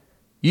 billion?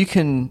 You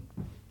can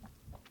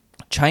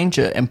change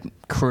it and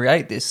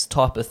create this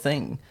type of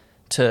thing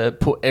to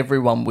put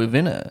everyone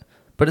within it.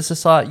 But it's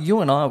just like,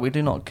 you and I, we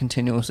do not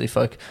continuously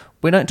focus.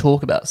 We don't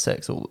talk about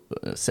sex.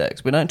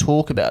 We don't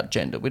talk about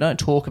gender. We don't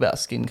talk about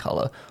skin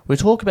color. We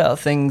talk about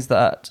things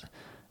that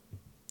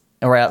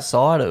are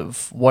outside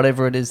of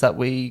whatever it is that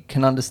we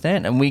can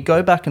understand. And we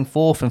go back and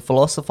forth and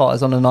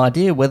philosophize on an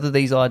idea, whether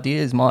these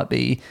ideas might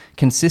be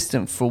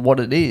consistent for what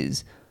it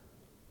is.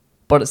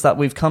 But it's that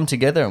we've come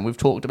together and we've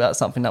talked about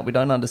something that we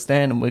don't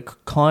understand, and we're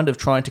kind of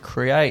trying to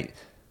create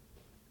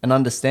an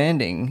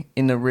understanding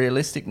in the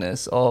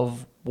realisticness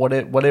of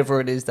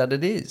whatever it is that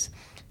it is.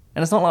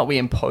 And it's not like we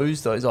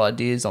impose those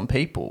ideas on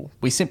people.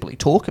 We simply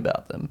talk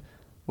about them.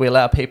 We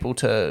allow people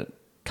to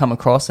come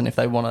across, and if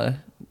they want to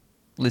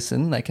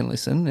listen, they can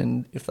listen,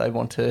 and if they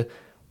want to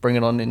bring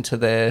it on into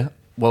their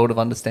world of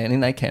understanding,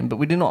 they can, but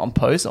we do not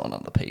impose it on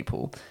other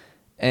people.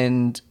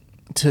 And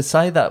to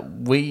say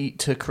that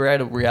to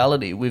create a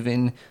reality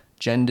within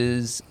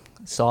genders,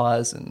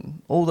 size,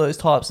 and all those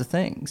types of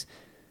things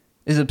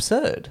is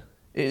absurd.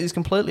 It is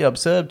completely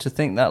absurd to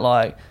think that,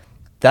 like,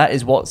 that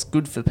is what's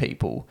good for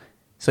people.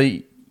 So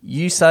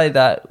you say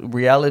that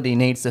reality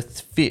needs to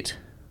fit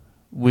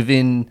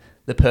within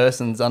the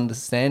person's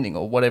understanding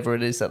or whatever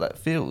it is that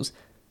feels.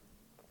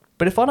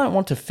 But if I don't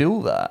want to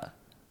feel that,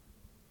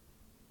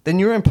 then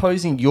you're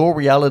imposing your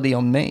reality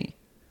on me.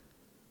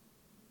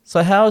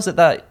 So how is it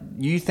that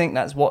you think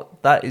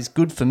that is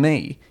good for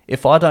me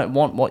if I don't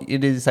want what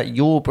it is that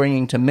you're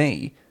bringing to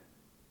me?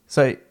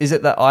 So is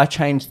it that I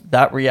changed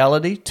that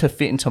reality to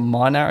fit into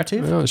my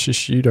narrative? No, it's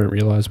just you don't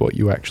realize what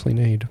you actually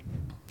need.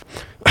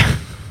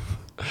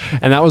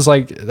 And that was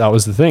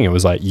the thing. It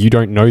was like, you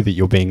don't know that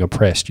you're being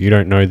oppressed. You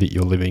don't know that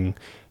you're living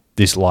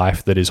this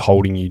life that is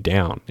holding you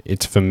down.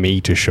 It's for me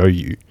to show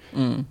you.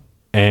 Mm.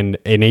 And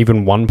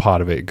even one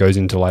part of it goes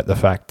into like the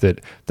fact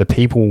that the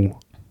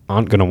people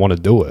aren't going to want to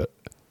do it,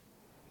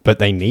 but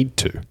they need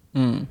to,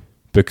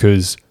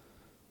 because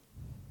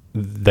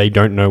they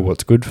don't know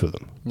what's good for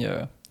them.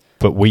 Yeah.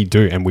 But we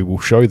do, and we will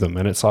show them.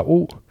 And it's like,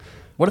 oh,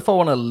 what if I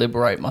want to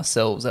liberate my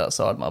cells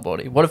outside my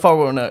body? What if I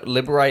want to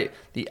liberate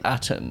the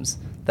atoms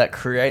that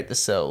create the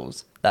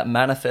cells that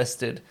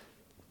manifested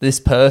this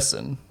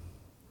person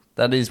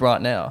that is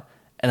right now?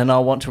 And then I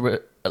want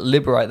to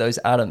liberate those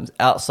atoms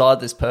outside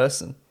this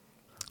person.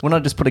 Wouldn't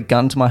I just put a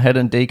gun to my head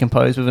and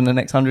decompose within the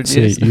next 100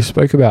 years? See, you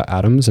spoke about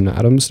atoms, and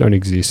atoms don't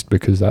exist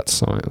because that's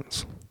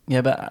science.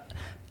 Yeah, but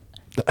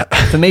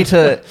for me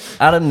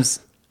atoms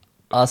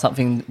are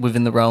something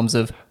within the realms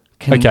of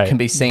can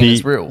be seen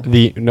as real.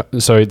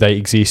 So they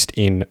exist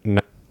in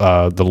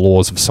the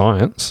laws of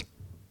science,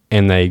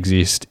 and they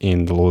exist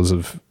in the laws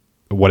of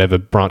whatever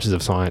branches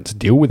of science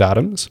deal with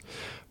atoms.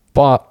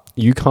 But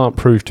you can't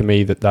prove to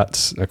me that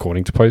that's,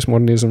 according to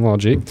postmodernism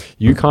logic,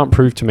 you can't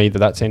prove to me that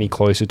that's any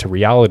closer to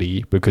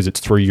reality because it's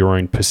through your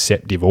own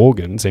perceptive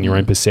organs, and your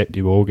own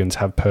perceptive organs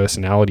have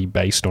personality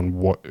based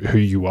on who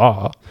you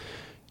are.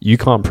 You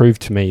can't prove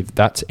to me that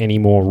that's any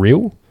more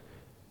real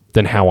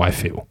than how I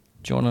feel.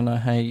 Do you want to know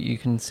how you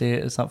can see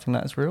it as something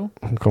that's real?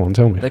 Come on,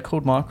 tell me. They're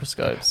called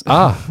microscopes.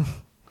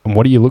 And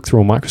what do you look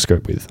through a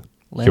microscope with?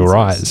 Lenses. Your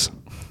eyes.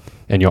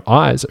 And your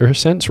eyes are a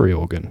sensory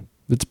organ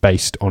that's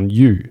based on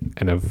you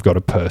and have got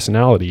a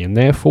personality. And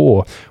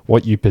therefore,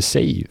 what you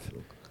perceive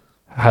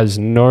has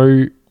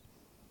no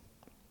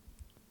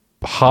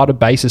harder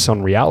basis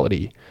on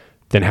reality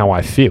than how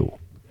I feel.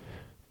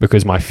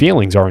 Because my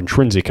feelings are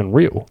intrinsic and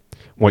real.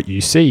 What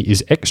you see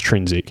is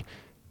extrinsic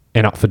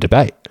and up for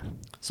debate.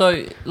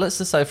 So let's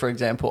just say, for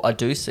example, I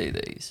do see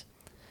these,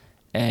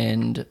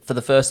 and for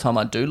the first time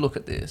I do look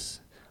at this,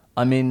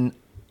 I'm in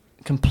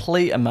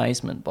complete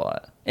amazement by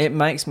it. It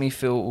makes me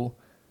feel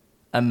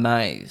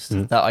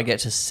amazed that I get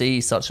to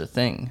see such a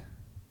thing.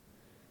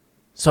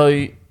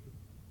 So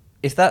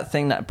if that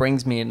thing that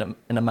brings me in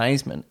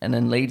amazement and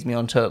then leads me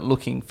on to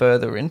looking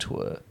further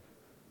into it,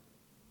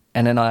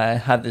 and then I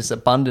have this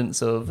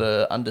abundance of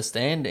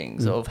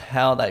understandings of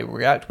how they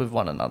react with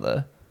one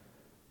another,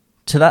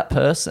 to that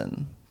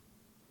person,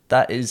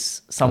 that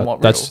is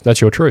somewhat real.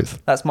 That's your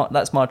truth. That's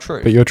my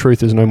truth. But your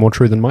truth is no more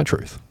true than my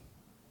truth.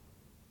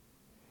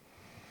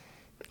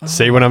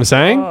 See what I'm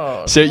saying?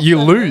 So you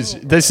lose.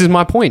 This is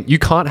my point. You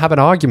can't have an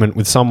argument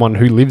with someone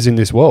who lives in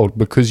this world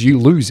because you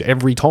lose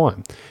every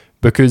time.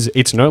 Because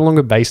it's no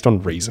longer based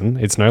on reason.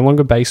 It's no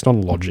longer based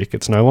on logic.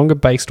 It's no longer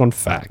based on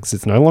facts.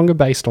 It's no longer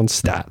based on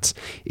stats.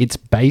 It's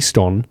based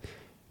on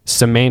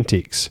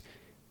semantics,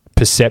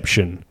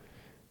 perception,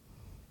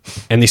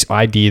 and this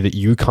idea that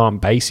you can't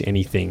base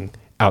anything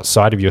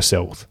outside of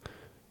yourself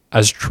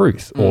as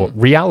truth or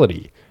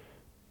reality.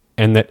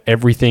 and that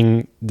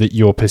everything that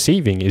you're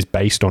perceiving is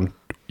based on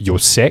your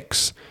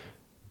sex,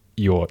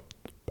 your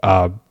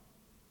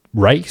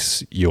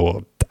race,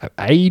 your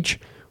age,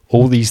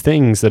 all these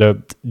things that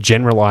are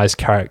generalized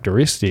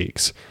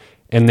characteristics,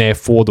 and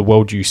therefore the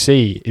world you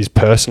see is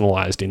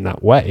personalized in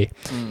that way.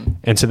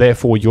 And so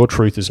therefore your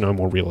truth is no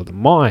more real than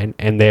mine,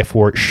 and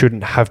therefore it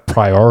shouldn't have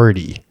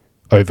priority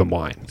over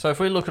mine. So if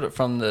we look at it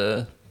from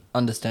the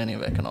understanding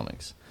of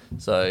economics,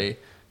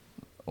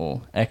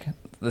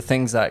 the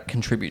things that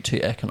contribute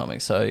to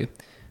economics, so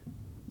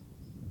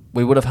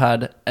we would have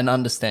had an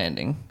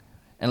understanding,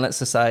 and let's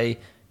just say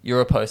you're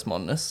a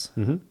postmodernist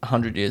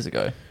 100 years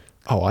ago.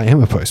 Oh, I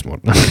am a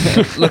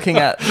postmodernist. Looking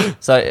at,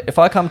 so if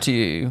I come to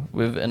you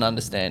with an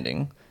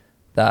understanding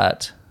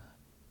that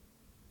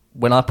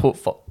when I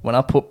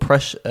put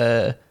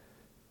pressure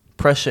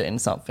in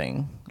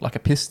something like a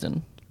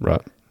piston,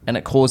 right, and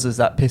it causes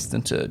that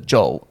piston to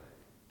jolt,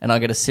 and I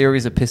get a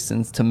series of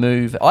pistons to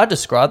move, I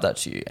describe that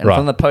to you, and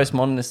from the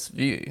postmodernist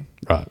view,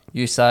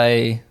 you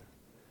say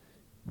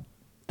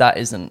that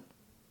isn't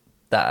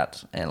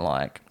that, and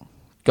like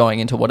going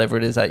into whatever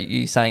it is that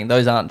you're saying,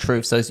 those aren't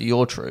truths, those are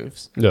your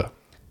truths. Yeah.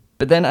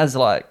 But then as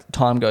like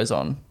time goes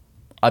on,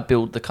 I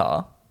build the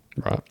car.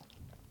 Right.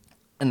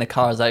 And the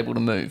car is able to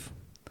move.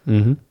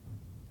 Mm-hmm.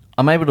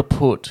 I'm able to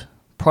put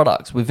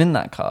products within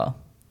that car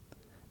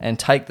and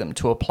take them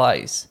to a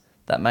place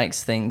that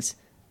makes things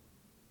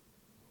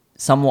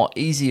somewhat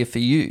easier for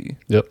you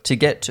to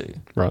get to.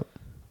 Right.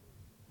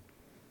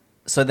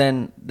 So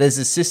then there's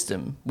a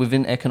system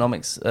within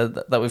economics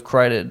that we've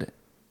created,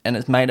 and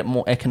it's made it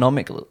more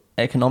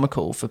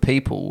economical for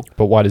people.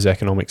 But why does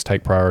economics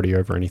take priority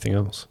over anything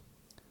else?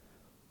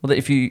 Well, that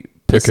if you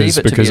perceive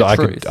it to be a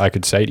truth. I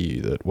could say to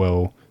you that,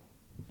 well,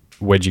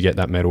 where'd you get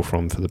that metal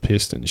from for the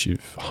pistons?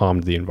 You've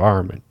harmed the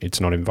environment. It's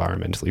not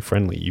environmentally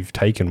friendly. You've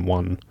taken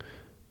one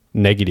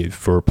negative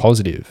for a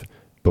positive,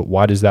 but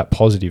why does that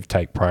positive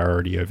take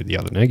priority over the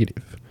other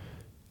negative?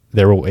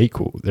 They're all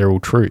equal. They're all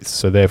truths.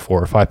 So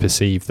therefore, if I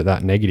perceive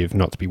that negative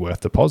not to be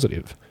worth the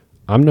positive,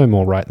 I'm no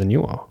more right than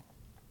you are.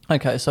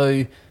 Okay,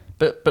 so,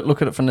 but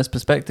look at it from this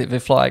perspective.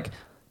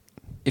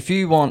 If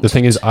you want, the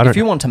thing is, if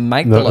you want to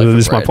make the loaf of bread,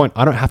 this is my point.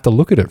 I don't have to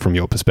look at it from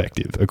your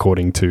perspective,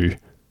 according to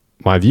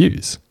my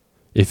views.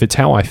 If it's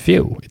how I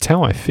feel, it's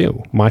how I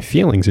feel. My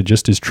feelings are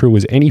just as true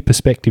as any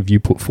perspective you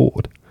put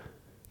forward,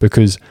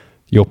 because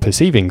you're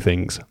perceiving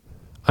things,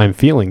 I'm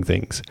feeling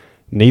things.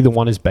 Neither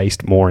one is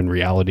based more in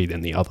reality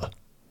than the other.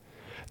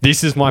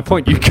 This is my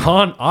point. You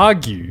can't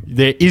argue.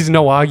 There is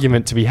no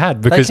argument to be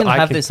had, because they can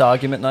have this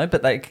argument though,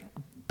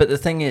 but the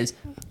thing is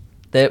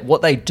that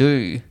what they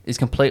do is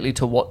completely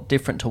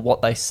different to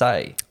what they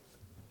say.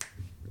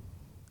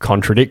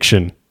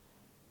 Contradiction.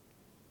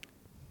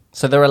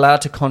 So they're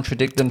allowed to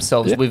contradict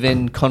themselves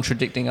within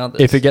contradicting others.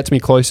 If it gets me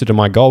closer to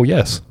my goal,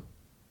 yes.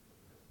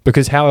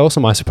 Because how else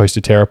am I supposed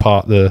to tear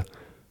apart the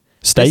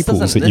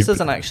staples? This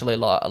doesn't actually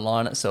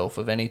align itself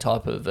with any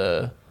type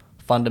of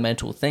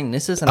fundamental thing.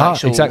 This is an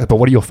actual... Exactly, but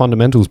what are your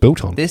fundamentals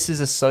built on? This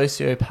is a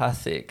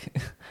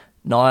sociopathic,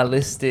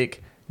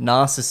 nihilistic,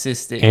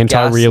 narcissistic,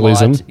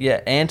 anti-realism.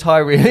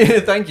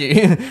 Anti-realism. Thank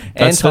you.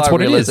 That's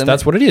what it is.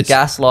 That's what it is.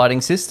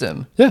 Gaslighting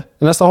system. Yeah, and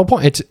that's the whole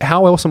point. It's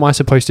how else am I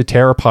supposed to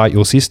tear apart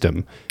your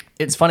system?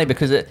 It's funny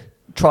because it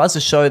tries to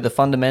show the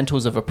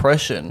fundamentals of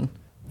oppression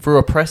through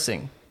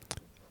oppressing.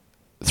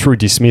 Through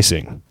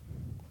dismissing.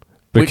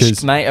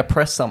 Which may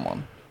oppress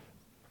someone.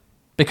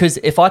 Because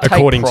if I take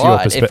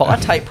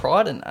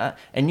pride in that,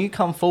 and you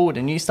come forward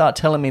and you start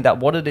telling me that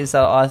what it is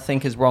that I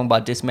think is wrong by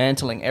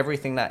dismantling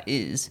everything that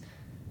is,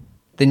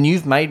 then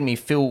you've made me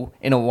feel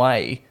in a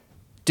way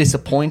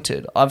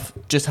disappointed. I've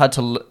just had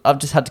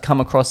to come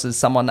across as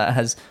someone that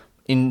has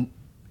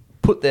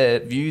put their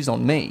views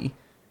on me,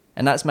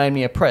 and that's made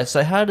me oppressed.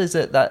 So how does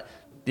it that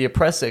the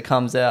oppressor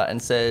comes out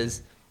and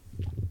says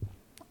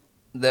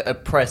the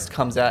oppressed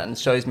comes out and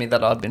shows me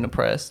that I've been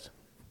oppressed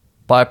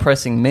by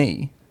oppressing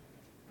me?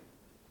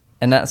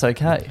 And that's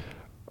okay.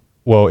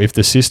 Well, if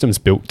the system's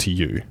built to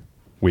you,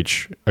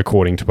 which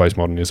according to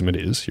postmodernism it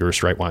is, you're a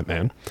straight white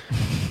man,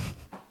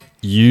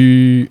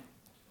 this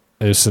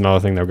is another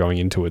thing they're going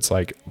into. It's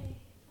like,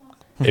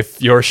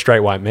 if you're a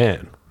straight white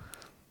man,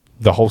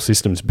 the whole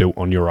system's built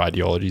on your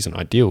ideologies and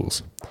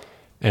ideals.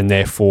 And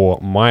therefore,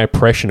 my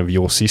oppression of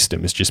your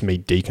system is just me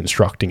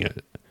deconstructing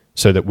it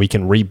so that we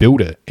can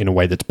rebuild it in a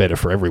way that's better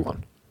for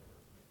everyone.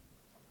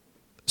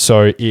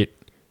 So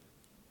it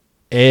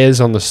errs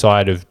on the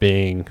side of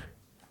being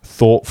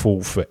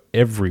thoughtful for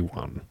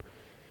everyone.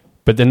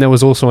 But then there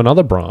was also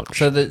another branch.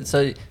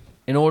 So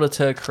in order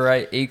to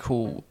create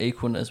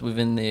equalness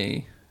within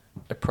the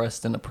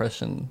oppressed and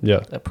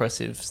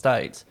oppressive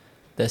states,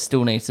 there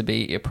still needs to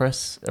be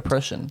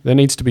oppression. There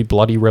needs to be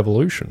bloody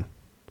revolution.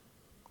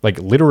 Like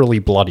literally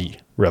bloody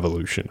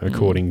revolution,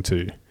 according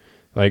to...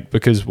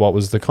 because what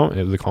was the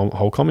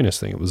whole communist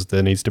thing? It was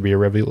there needs to be a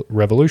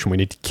revolution. We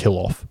need to kill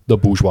off the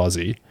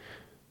bourgeoisie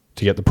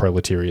to get the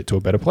proletariat to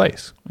a better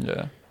place.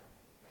 Yeah.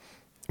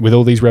 With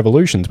all these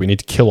revolutions, we need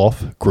to kill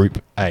off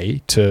Group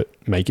A to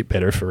make it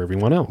better for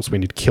everyone else. We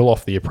need to kill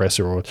off the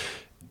oppressor or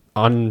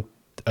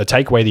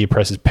take away the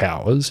oppressor's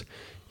powers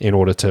in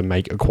order to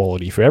make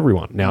equality for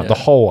everyone. Now, Yeah. the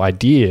whole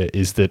idea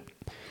is that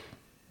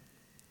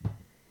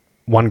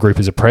one group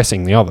is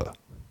oppressing the other.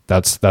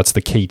 That's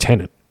the key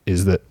tenet,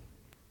 is that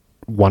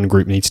one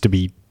group needs to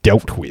be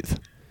dealt with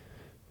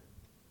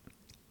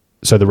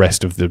so the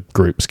rest of the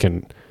groups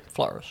can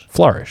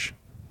flourish.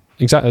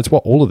 Exactly. That's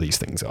what all of these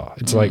things are.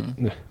 It's like,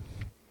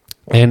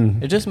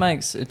 and it just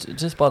makes it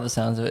just by the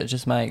sounds of it, it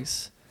just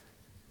makes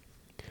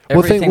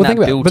Well,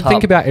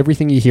 think about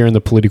everything you hear in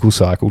the political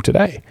cycle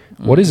today.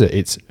 What is it?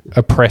 It's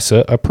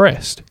oppressor,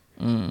 oppressed.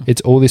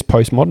 It's all this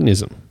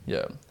postmodernism.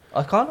 Yeah.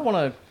 I kind of want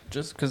to,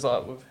 just because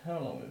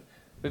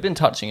we've been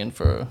touching in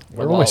for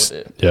a while.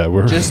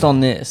 We're just on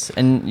this,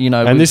 and you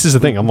know, and this is the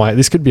thing. I'm like,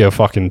 this could be a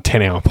fucking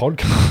 10-hour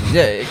podcast.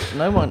 Yeah,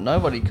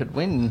 nobody could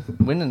win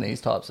in these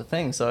types of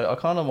things. So I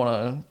kind of want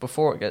to,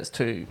 before it gets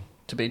to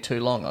be too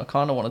long, I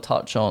kind of want to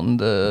touch on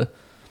the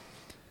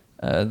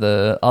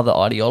other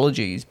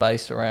ideologies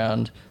based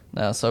around.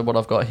 Now, so what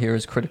I've got here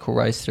is critical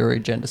race theory,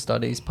 gender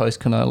studies,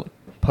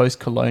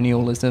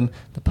 post-colonialism,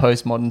 the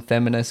postmodern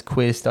feminist,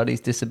 queer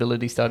studies,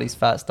 disability studies,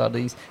 fat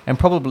studies, and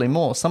probably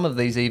more. Some of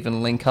these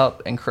even link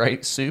up and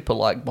create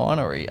super-like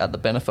binary at the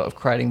benefit of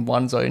creating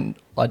one's own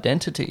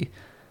identity.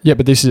 Yeah,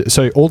 but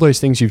so all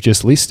those things you've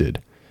just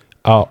listed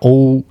are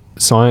all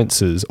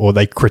sciences, or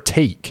they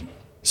critique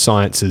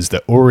sciences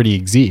that already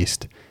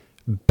exist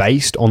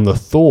based on the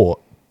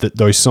thought that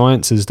those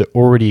sciences that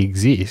already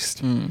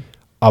exist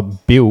are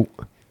built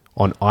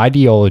on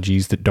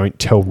ideologies that don't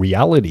tell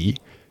reality,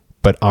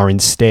 but are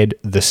instead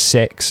the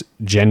sex,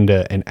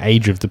 gender, and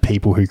age of the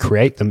people who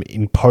create them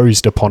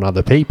imposed upon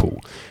other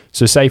people.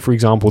 So say, for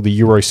example, the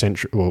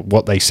Eurocentric, or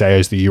what they say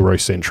is the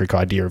Eurocentric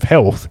idea of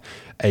health,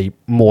 a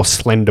more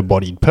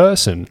slender-bodied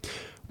person.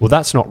 Well,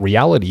 that's not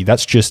reality.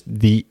 That's just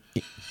the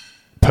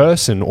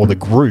person or the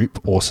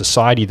group or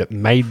society that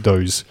made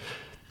those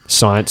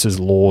sciences,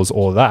 laws,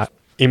 or that,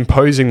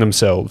 imposing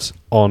themselves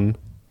on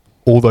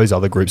all those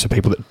other groups of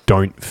people that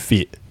don't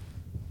fit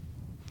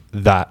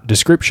that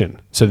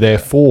description. So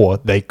therefore,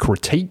 they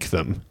critique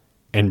them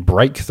and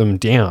break them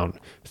down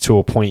to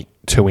a point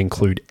to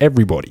include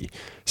everybody.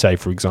 Say,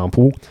 for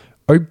example,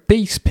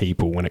 obese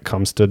people when it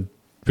comes to,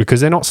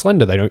 because they're not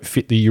slender, they don't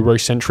fit the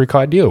Eurocentric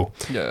ideal.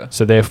 Yeah.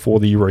 So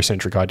therefore, the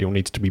Eurocentric ideal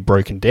needs to be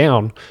broken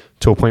down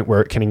to a point where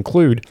it can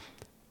include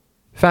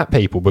fat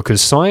people,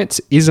 because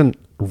science isn't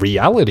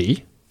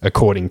reality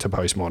according to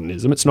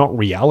postmodernism. It's not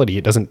reality.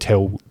 It doesn't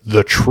tell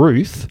the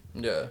truth.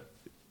 Yeah.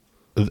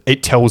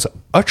 It tells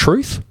a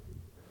truth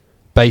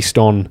based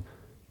on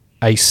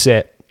a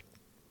set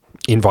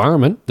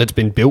environment that's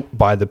been built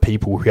by the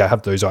people who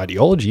have those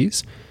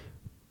ideologies.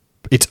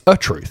 It's a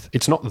truth.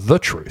 It's not the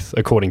truth,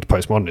 according to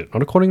postmodernism.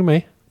 Not according to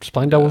me. Just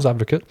playing devil's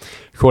advocate.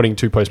 According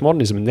to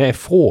postmodernism. And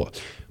therefore,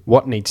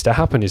 what needs to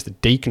happen is the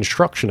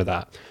deconstruction of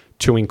that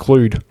to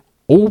include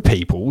all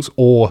peoples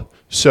or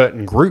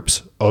certain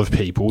groups of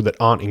people that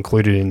aren't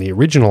included in the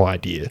original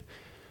idea,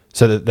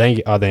 so that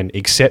they are then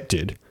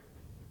accepted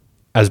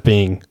as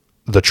being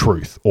the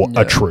truth or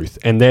a truth.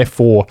 And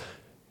therefore,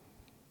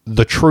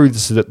 the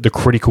truths that the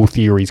critical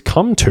theories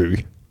come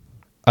to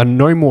are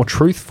no more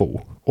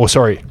truthful,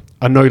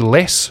 are no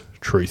less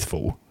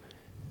truthful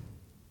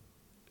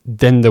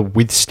than the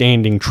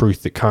withstanding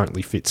truth that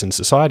currently fits in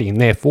society. And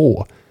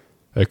therefore,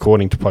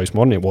 according to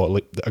postmodernism, well,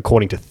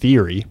 according to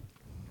theory,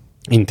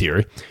 in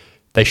theory,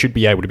 they should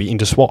be able to be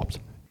interswapped.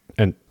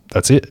 And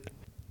that's it.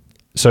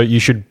 So you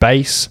should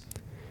base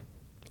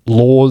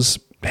laws,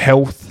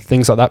 health,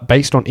 things like that,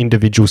 based on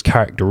individuals'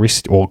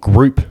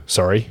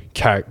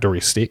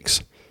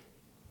 characteristics,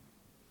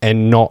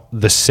 and not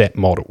the set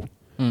model.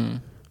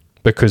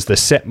 Because the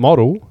set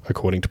model,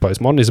 according to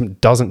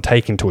postmodernism, doesn't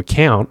take into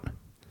account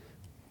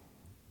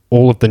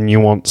all of the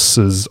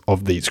nuances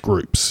of these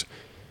groups.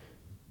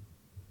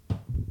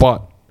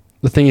 But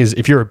the thing is,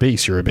 if you're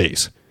obese, you're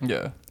obese.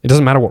 Yeah. It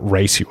doesn't matter what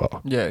race you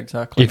are. Yeah,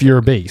 exactly. If you're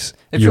obese,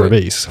 you're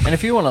obese. And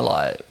if you want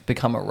to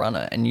become a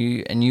runner and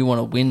you want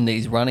to win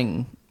these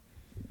running,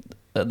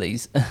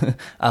 these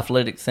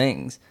athletic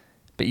things,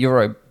 but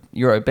you're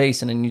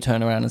obese, and then you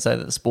turn around and say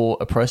that the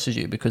sport oppresses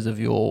you because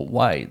of your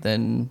weight,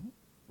 then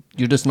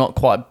you're just not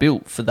quite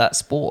built for that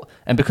sport.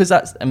 And because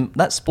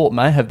that sport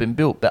may have been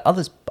built, but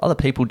other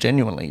people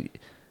genuinely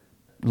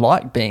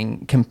like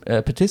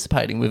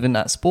participating within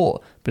that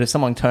sport. But if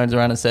someone turns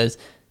around and says,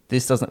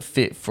 this doesn't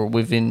fit for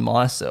within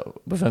my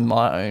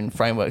own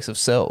frameworks of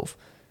self,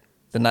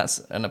 then that's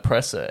an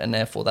oppressor, and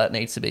therefore that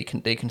needs to be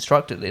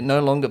deconstructed. It no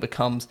longer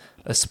becomes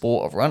a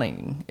sport of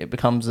running. It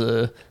becomes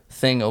a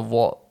thing of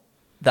what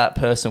that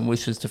person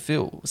wishes to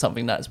feel,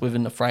 something that's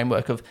within the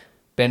framework of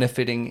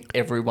benefiting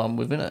everyone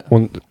within it.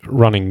 Well,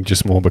 running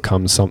just more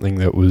becomes something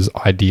that was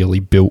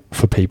ideally built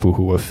for people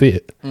who are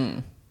fit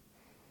and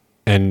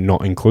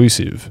not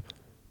inclusive,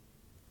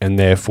 and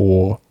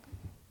therefore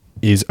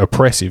is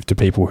oppressive to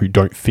people who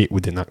don't fit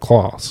within that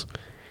class.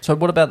 So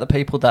what about the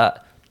people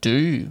that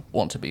do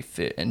want to be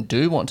fit and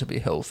do want to be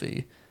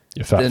healthy?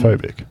 You're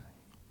fatphobic.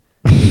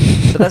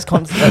 But that's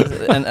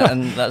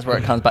and that's where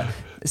it comes back.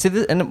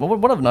 See, and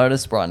what I've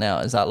noticed right now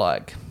is that,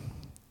 like,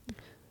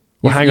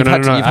 Well, hang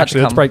on, no.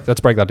 Actually, let's break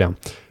that down.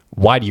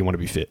 Why do you want to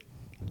be fit?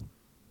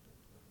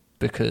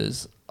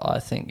 Because I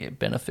think it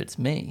benefits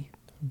me.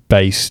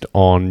 Based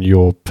on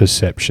your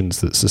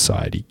perceptions that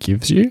society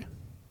gives you?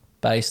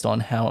 Based on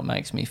how it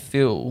makes me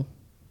feel,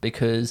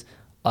 because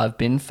I've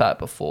been fat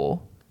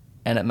before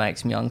and it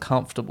makes me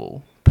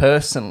uncomfortable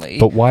personally.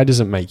 But why does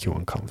it make you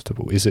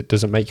uncomfortable? Does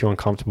it make you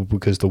uncomfortable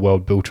because the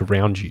world built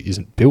around you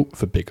isn't built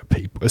for bigger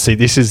people? See,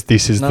 this is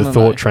the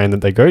thought train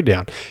that they go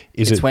down.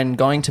 It's when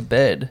going to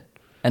bed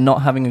and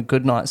not having a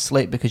good night's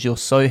sleep because you're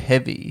so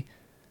heavy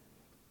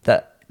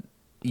that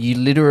you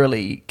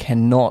literally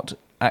cannot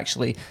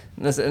actually...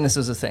 And this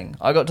was the thing.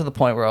 I got to the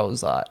point where I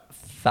was like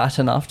fat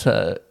enough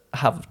to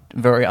have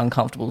very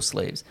uncomfortable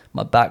sleeps.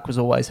 My back was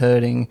always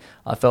hurting.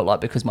 I felt like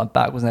because my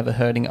back was never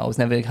hurting, I was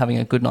never having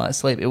a good night's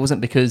sleep. It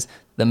wasn't because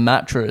the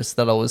mattress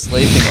that I was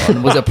sleeping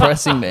on was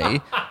oppressing me.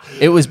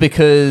 It was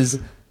because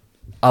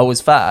I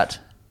was fat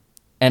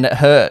and it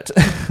hurt.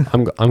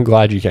 I'm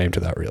glad you came to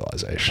that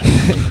realization.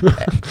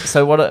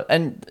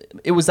 And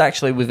it was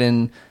actually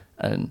within,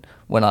 and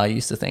when I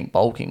used to think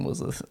bulking was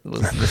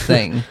the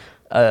thing,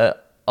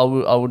 I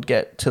would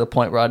get to the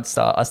point where I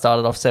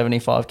started off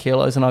 75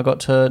 kilos and I got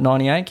to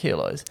 98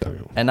 kilos.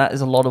 Damn. And that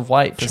is a lot of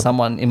weight for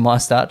someone in my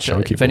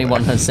stature. If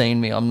anyone has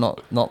seen me, I'm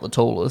not the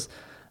tallest.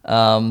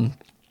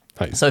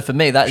 So for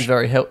me, that is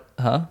very helpful.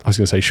 Huh? I was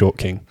going to say Short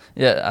King.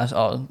 Yeah,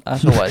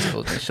 Ash always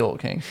calls me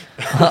Short King.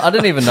 I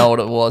didn't even know what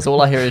it was.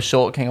 All I hear is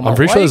Short King. I'm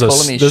pretty sure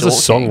there's a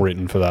song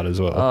written for that as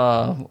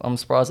well. I'm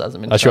surprised it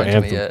hasn't been That's shown your to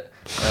anthem. me yet.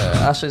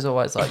 Ashley's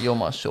always like, "You're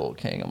my Short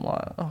King." I'm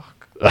like, oh,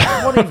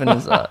 God, what even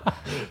is that?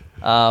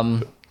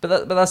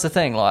 But that's the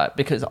thing, like,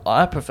 because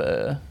I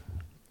prefer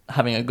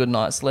having a good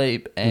night's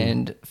sleep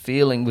and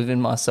feeling within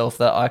myself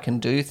that I can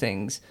do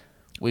things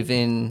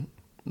within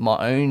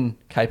my own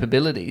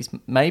capabilities.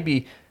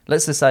 Maybe,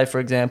 let's just say, for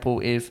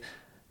example, if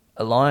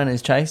a lion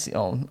is chasing...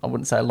 Oh, I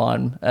wouldn't say a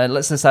lion.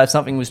 Let's just say if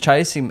something was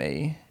chasing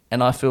me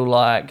and I feel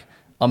like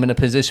I'm in a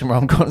position where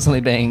I'm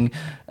constantly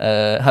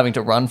having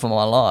to run for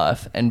my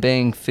life, and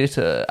being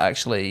fitter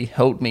actually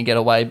helped me get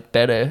away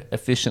better,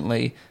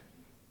 efficiently.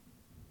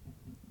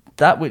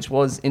 That which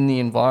was in the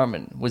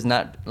environment was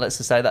let's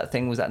just say that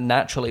thing was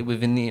naturally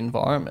within the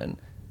environment.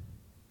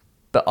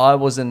 But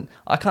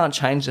I can't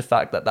change the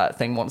fact that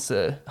thing wants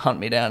to hunt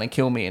me down and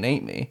kill me and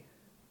eat me.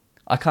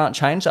 I can't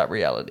change that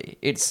reality.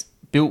 It's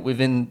built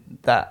within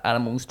that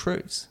animal's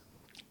truths.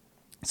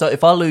 So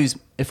if I lose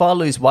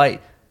weight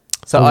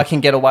I can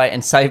get away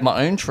and save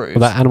my own truths.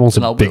 Well, that animal's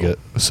a bigot,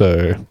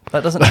 so...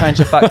 That doesn't change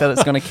the fact that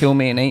it's going to kill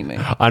me and eat me.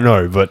 I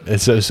know, but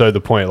so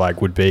the point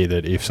would be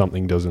that if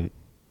something doesn't...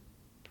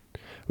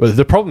 Well,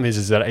 the problem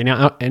is that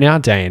in our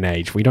day and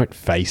age, we don't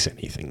face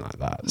anything like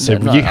that. So you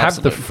have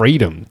absolutely. The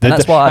freedom. And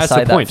that's why I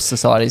say that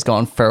society's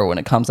gone feral when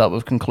it comes up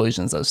with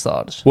conclusions as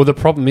such. Well, the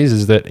problem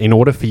is that in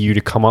order for you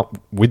to come up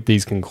with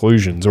these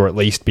conclusions, or at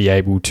least be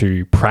able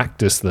to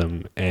practice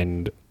them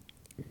and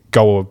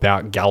go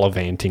about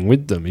gallivanting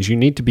with them, is you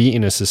need to be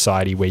in a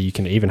society where you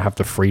can even have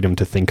the freedom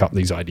to think up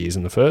these ideas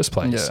in the first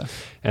place,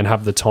 and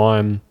have the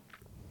time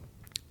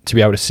to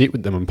be able to sit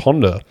with them and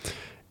ponder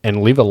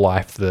and live a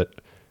life that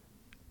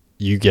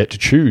you get to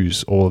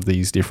choose all of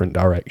these different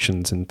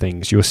directions and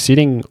things. You're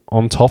sitting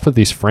on top of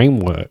this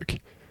framework,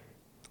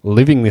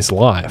 living this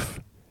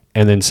life,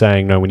 and then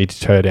saying, no, we need to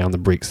tear down the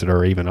bricks that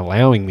are even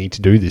allowing me to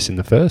do this in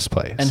the first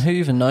place. And who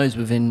even knows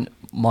within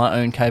my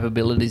own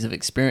capabilities of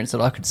experience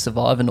that I could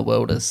survive in the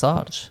world as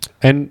such.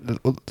 And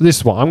this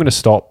is why I'm going to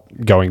stop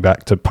going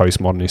back to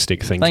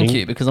postmodernistic thinking. Thank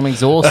you, because I'm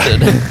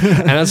exhausted.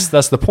 And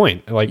that's the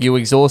point. Like, you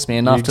exhaust me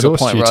enough to the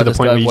point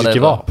where you just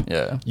give up.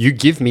 Yeah. You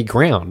give me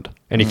ground.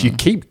 And if you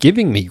keep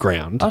giving me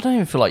ground... I don't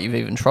even feel like you've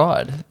even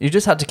tried. You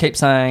just had to keep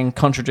saying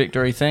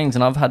contradictory things,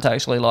 and I've had to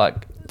actually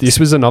This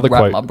was another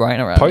wrap quote. My brain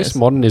around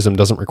Postmodernism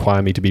doesn't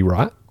require me to be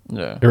right.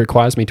 Yeah. It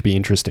requires me to be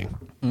interesting.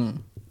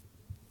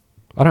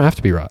 I don't have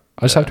to be right.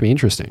 I just have to be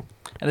interesting.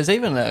 And there's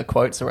even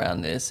quotes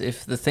around this.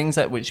 If the things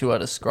at which you are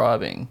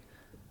describing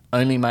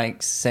only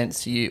makes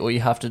sense to you, or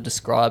you have to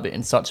describe it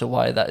in such a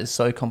way that is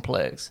so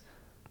complex,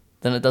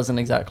 then it doesn't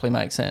exactly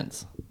make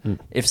sense.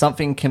 If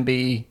something can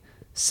be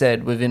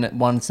said within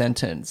one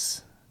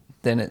sentence,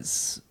 then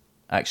it's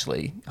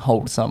actually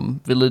hold some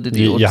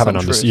validity or some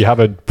truth. You have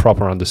a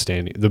proper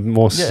understanding. The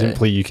more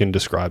simply you can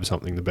describe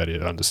something, the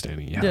better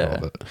understanding you have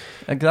of it.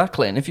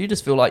 Exactly. And if you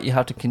just feel like you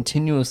have to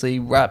continuously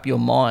wrap your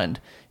mind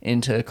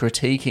into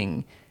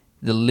critiquing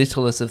the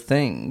littlest of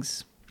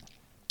things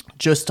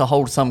just to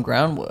hold some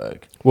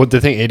groundwork. Well, the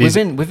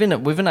thing within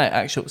an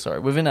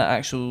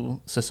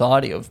actual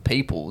society of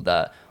people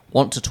that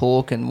want to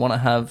talk and want to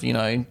have,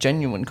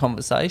 genuine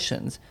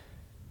conversations,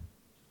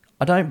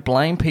 I don't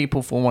blame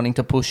people for wanting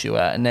to push you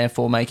out and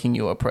therefore making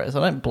you oppressed.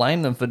 I don't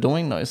blame them for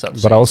doing those such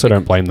things. But I also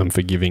don't blame them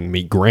for giving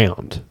me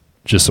ground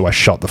just so I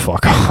shut the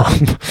fuck up.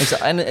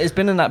 And it's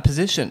been in that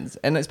position,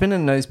 and it's been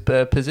in those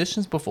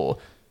positions before.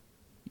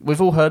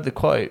 We've all heard the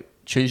quote,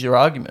 choose your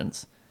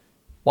arguments.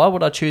 Why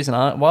would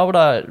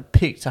I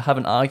pick to have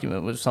an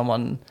argument with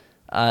someone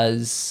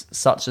as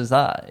such as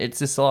that? It's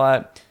just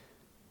like,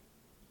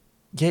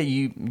 yeah,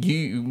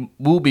 you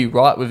will be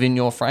right within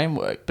your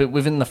framework, but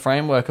within the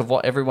framework of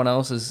what everyone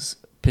else is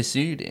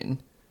pursued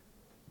in,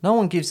 no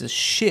one gives a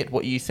shit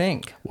what you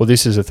think. Well,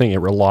 this is the thing.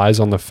 It relies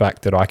on the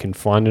fact that I can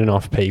find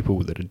enough people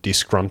that are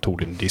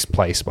disgruntled and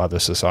displaced by the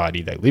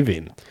society they live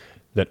in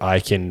that I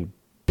can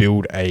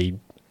build a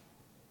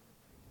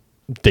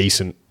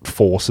decent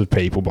force of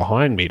people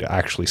behind me to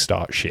actually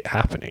start shit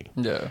happening.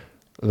 Yeah.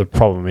 The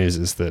problem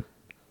is that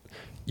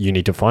you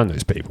need to find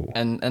those people.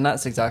 And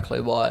that's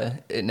exactly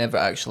why it never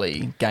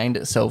actually gained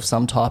itself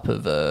some type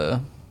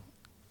of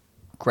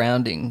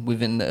grounding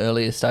within the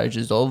earlier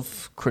stages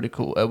of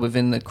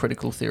within the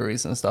critical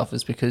theories and stuff,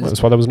 is because...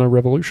 That's why there was no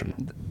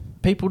revolution.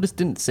 People just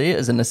didn't see it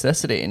as a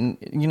necessity. And,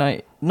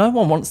 no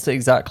one wants to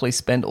exactly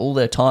spend all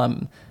their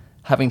time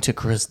having to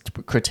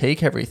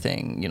critique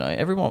everything.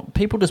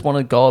 People just want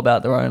to go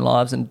about their own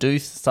lives and do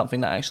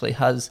something that actually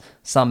has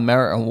some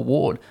merit and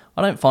reward.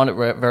 I don't find it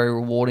very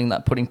rewarding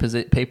that putting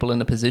people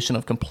in a position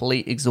of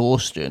complete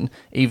exhaustion,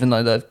 even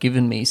though they've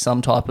given me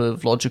some type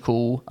of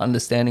logical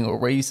understanding or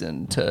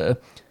reason to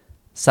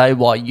say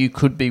why you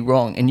could be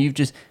wrong, and you've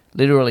just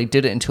literally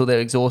did it until they're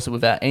exhausted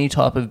without any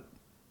type of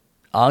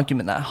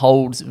argument that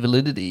holds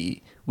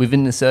validity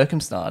within the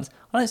circumstance.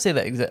 I don't see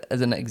that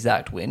as an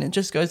exact win. It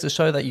just goes to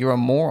show that you're a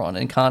moron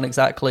and can't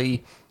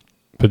exactly...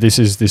 But this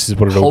is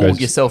what it all goes...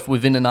 hold yourself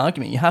within an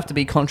argument. You have to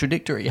be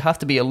contradictory. You have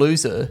to be a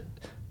loser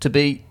to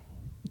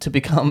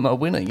become a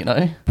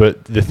winner,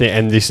 But the thing,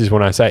 and this is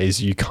what I say,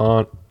 is you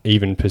can't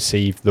even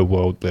perceive the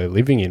world they're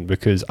living in,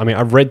 because I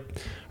read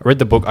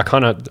the book.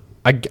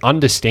 I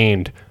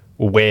understand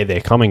where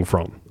they're coming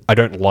from. I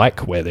don't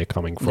like where they're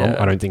coming from.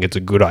 Yeah. I don't think it's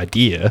a good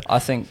idea. I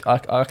think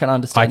I can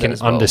understand. I can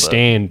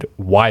understand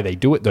why they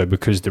do it though,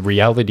 because the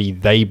reality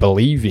they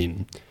believe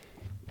in,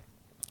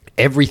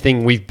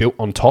 everything we've built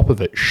on top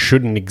of it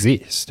shouldn't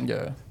exist.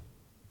 Yeah.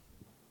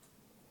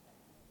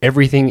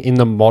 Everything in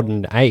the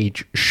modern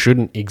age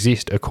shouldn't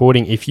exist.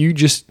 If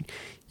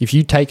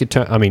you take a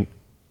turn,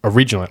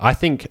 originally, I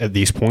think at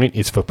this point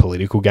it's for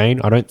political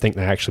gain. I don't think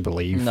they actually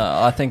believe.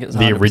 No, I think it's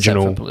the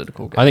original for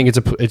political gain. I think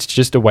it's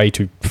just a way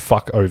to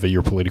fuck over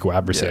your political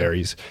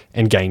adversaries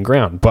and gain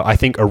ground. But I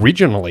think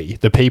originally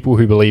the people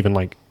who believe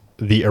in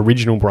the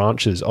original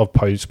branches of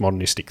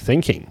postmodernistic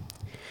thinking,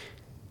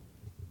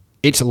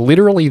 it's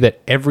literally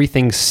that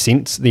everything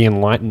since the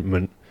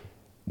Enlightenment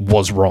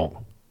was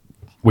wrong.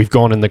 We've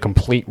gone in the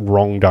complete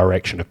wrong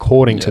direction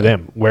according to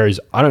them. Whereas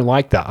I don't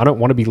like that. I don't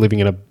want to be living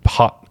in a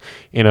hut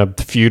in a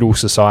feudal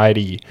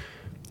society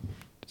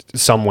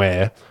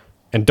somewhere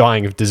and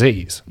dying of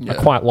disease. I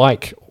quite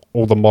like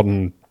all the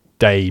modern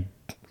day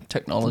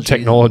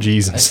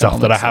technologies and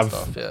stuff that I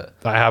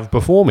have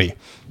before me.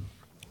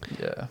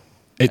 Yeah.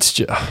 It's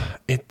just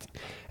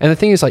and the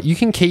thing is, you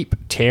can keep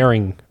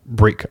tearing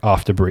brick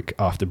after brick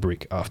after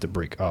brick after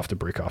brick after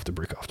brick after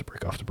brick after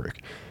brick after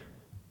brick.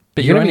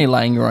 But you're only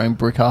laying your own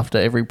brick after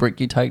every brick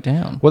you take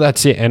down. Well,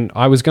 that's it. And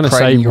I was going to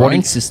say... your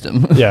own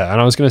system. Yeah,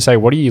 and I was going to say,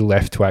 what are you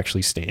left to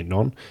actually stand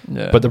on?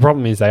 Yeah. But the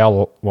problem is they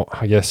are, well,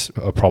 I guess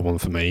a problem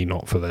for me,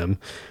 not for them.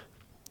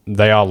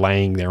 They are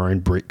laying their own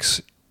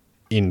bricks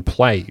in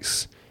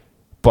place.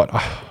 But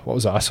what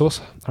was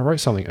it? I wrote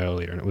something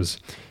earlier, and it was...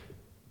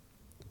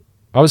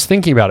 I was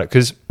thinking about it,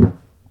 because...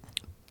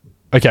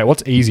 Okay,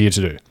 what's easier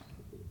to do?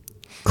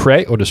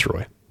 Create or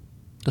destroy?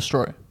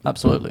 Destroy.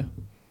 Absolutely.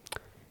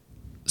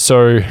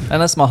 So,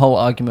 and that's my whole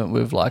argument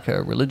with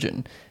a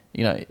religion.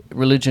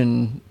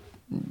 Religion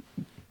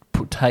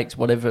takes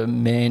whatever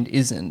man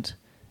isn't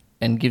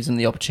and gives them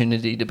the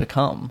opportunity to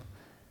become,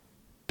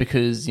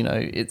 because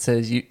it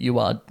says you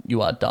are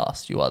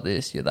dust, you are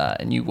this, you're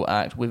that, and you will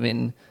act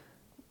within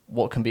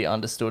what can be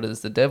understood as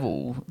the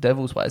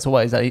devil's way. It's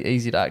always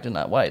easy to act in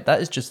that way.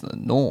 That is just the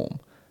norm,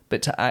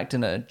 but to act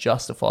in a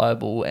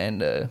justifiable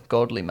and a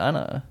godly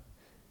manner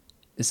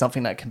is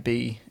something that can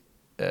be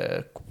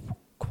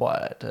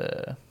quite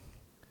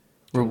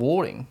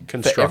rewarding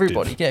for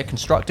everybody. Yeah,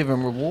 constructive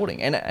and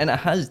rewarding. And it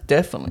has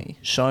definitely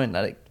shown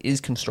that it is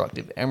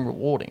constructive and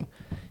rewarding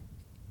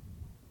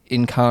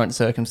in current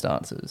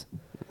circumstances.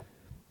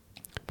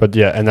 But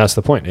yeah, and that's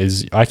the point,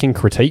 is I can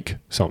critique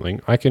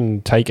something. I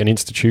can take an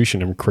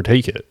institution and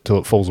critique it till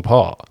it falls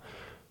apart.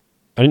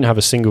 I didn't have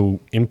a single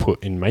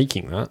input in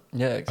making that.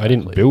 Yeah, exactly. I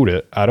didn't build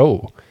it at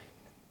all.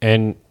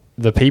 And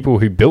the people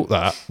who built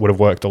that would have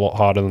worked a lot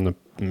harder than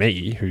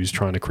me, who's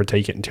trying to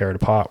critique it and tear it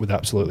apart with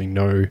absolutely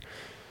no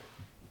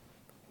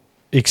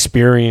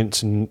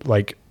experience and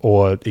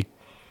or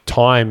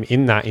time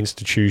in that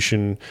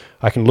institution.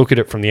 I can look at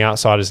it from the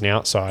outside as an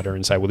outsider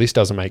and say, well, this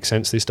doesn't make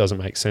sense. This doesn't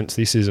make sense.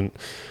 This isn't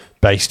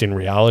based in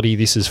reality.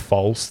 This is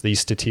false. These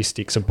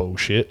statistics are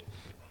bullshit.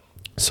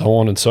 So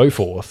on and so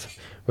forth.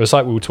 But it's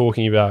like we were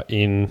talking about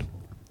in,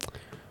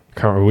 I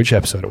can't remember which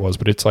episode it was,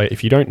 but it's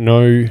if you don't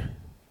know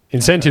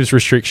incentives,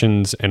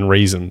 restrictions, and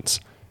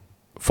reasons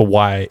for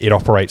why it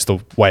operates the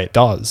way it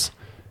does,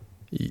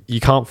 you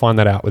can't find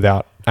that out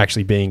without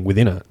actually being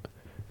within it.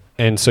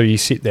 And so you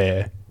sit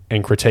there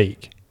and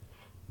critique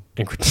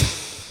and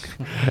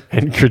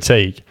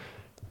critique,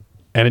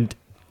 and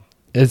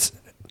it's,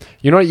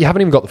 you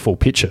haven't even got the full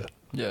picture.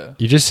 Yeah.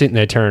 You're just sitting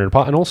there tearing it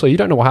apart. And also, you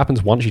don't know what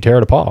happens once you tear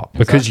it apart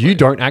because you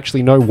don't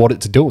actually know what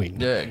it's doing.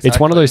 Yeah, exactly. It's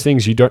one of those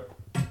things you don't...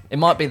 It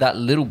might be that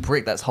little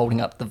brick that's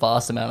holding up the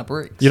vast amount of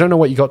bricks. You don't know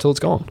what you got till it's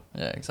gone.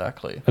 Yeah,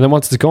 exactly. And then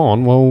once it's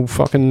gone, well,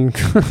 fucking...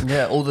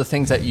 yeah, all the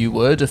things that you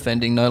were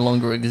defending no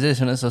longer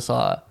exist, and it's just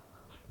like...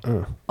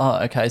 Oh,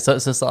 okay. So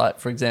it's just like,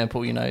 for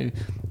example, you know,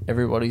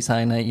 everybody's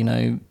saying that, you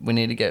know, we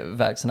need to get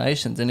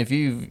vaccinations. And if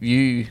you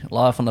view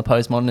life on the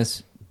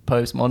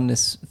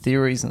postmodernist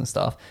theories and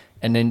stuff,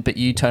 and then but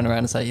you turn around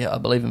and say, yeah, I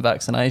believe in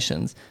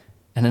vaccinations,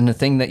 and then the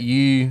thing that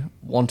you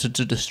wanted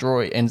to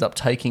destroy ends up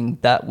taking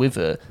that with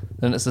it,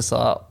 then it's just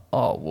like,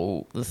 oh,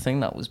 well, the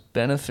thing that was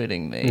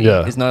benefiting me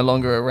is no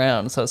longer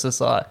around. So it's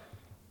just like,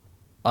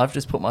 I've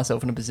just put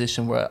myself in a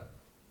position where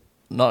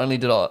not only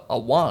did I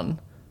won,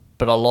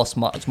 but I lost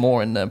much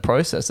more in the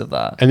process of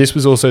that. And this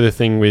was also the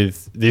thing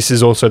this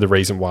is also the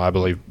reason why I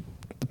believe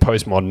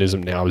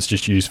postmodernism now is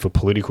just used for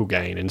political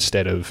gain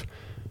instead of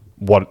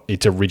what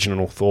its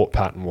original thought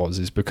pattern was,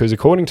 is because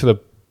according to the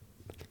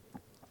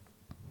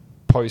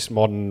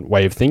postmodern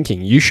way of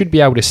thinking, you should be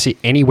able to sit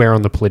anywhere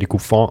on the political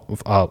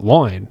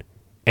line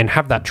and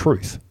have that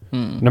truth.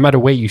 No matter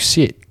where you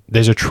sit,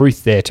 there's a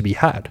truth there to be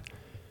had.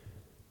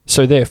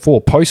 So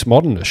therefore,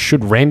 postmodernists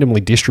should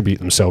randomly distribute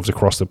themselves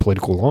across the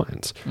political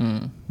lines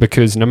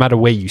because no matter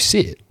where you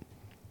sit,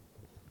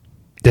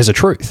 there's a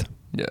truth.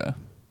 Yeah.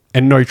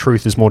 And no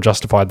truth is more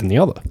justified than the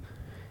other.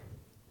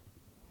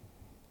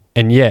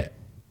 And yet,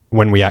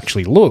 when we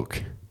actually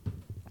look,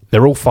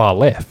 they're all far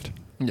left.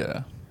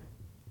 Yeah.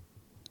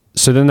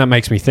 So then that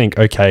makes me think,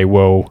 okay,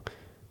 well,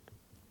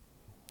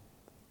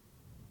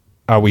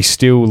 are we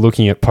still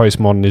looking at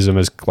postmodernism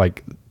as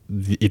like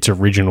its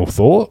original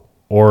thought,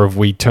 or have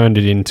we turned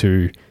it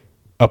into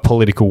a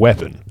political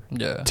weapon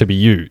to be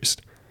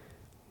used?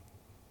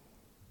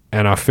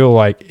 And I feel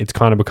like it's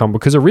kind of become,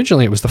 because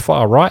originally it was the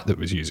far right that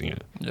was using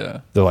it. Yeah.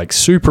 The like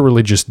super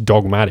religious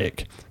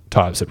dogmatic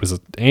types. It was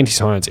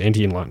anti-science,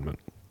 anti-enlightenment.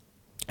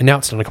 And now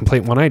it's done a complete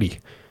 180.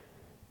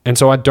 And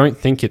so I don't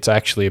think it's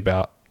actually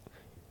about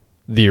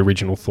the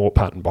original thought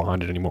pattern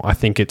behind it anymore. I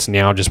think it's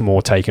now just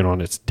more taken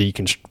on its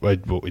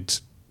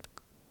it's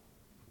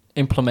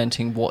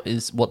implementing what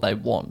they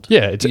want.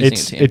 Yeah,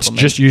 it's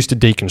just used to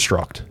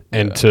deconstruct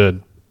and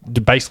to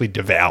basically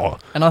devour.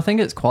 And I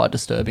think it's quite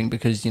disturbing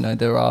because, you know,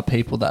 there are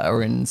people that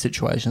are in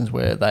situations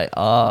where they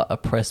are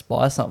oppressed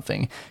by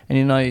something. And,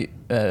 you know,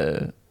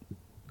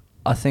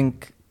 I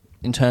think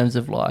in terms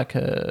of like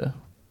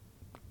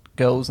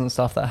girls and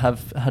stuff that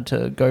have had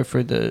to go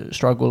through the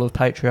struggle of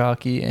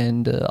patriarchy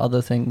and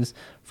other things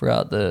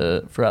throughout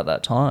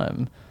that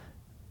time,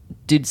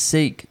 did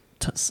seek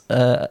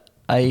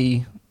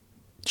a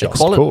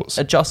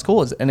just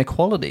cause, an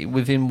equality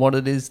within what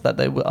it is that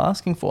they were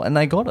asking for, and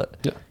they got it.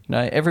 Yeah. You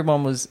know,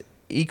 everyone was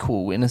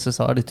equal in a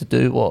society to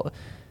do what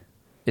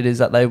it is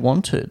that they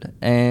wanted,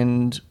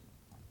 and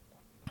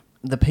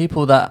the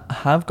people that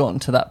have gotten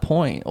to that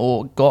point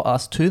or got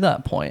us to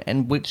that point,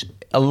 and which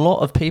a lot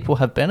of people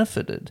have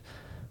benefited,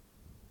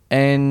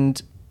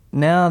 and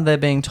now they're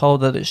being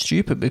told that it's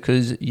stupid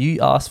because you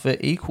asked for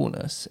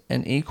equalness,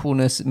 and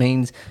equalness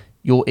means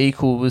you're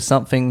equal with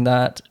something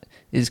that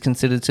is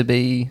considered to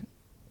be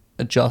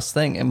a just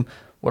thing. And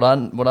what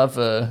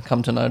I've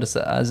come to notice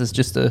it as is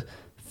just a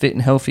fit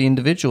and healthy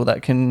individual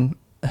that can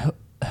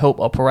help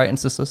operate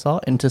into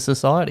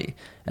society,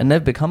 and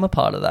they've become a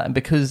part of that. And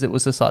because it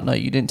was just like, no,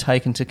 you didn't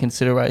take into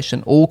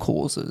consideration all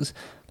causes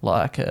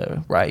like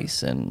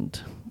race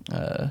and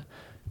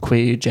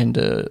queer,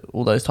 gender,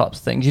 all those types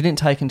of things. You didn't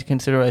take into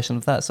consideration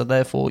of that, so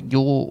therefore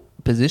your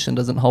position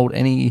doesn't hold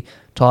any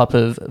type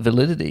of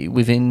validity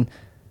within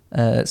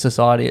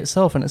society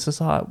itself. And it's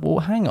just like, well,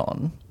 hang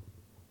on,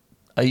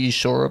 are you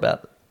sure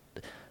about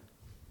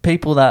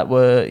people that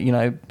were, you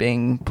know,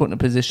 being put in a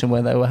position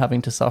where they were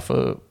having to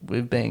suffer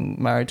with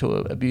being married to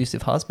an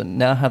abusive husband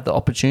now have the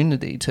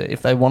opportunity to,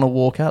 if they want to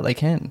walk out, they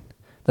can.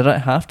 They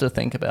don't have to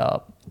think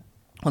about,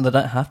 or they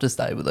don't have to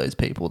stay with those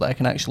people. They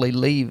can actually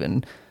leave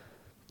and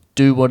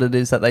do what it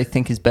is that they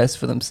think is best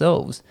for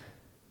themselves.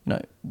 You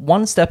know,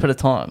 one step at a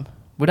time.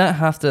 We don't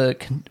have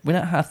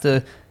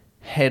to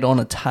head on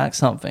attack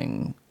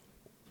something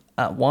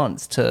at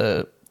once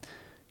to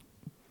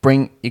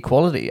bring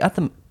equality.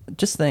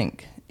 Just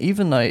think,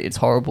 even though it's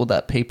horrible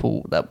that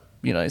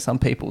some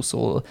people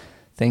saw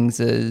things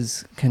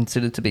as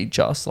considered to be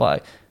just,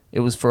 like it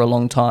was for a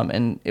long time,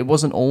 and it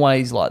wasn't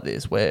always like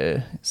this,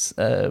 where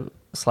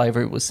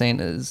slavery was seen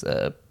as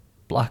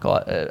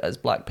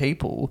black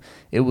people.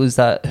 It was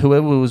that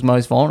whoever was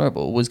most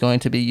vulnerable was going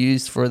to be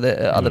used for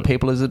the other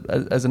people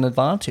as an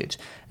advantage,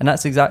 and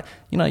that's exact.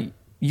 You know,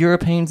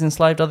 Europeans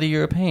enslaved other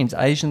Europeans,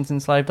 Asians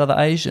enslaved other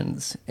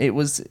Asians. It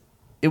was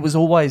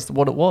always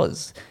what it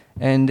was,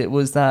 and it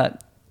was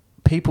that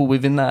people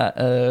within that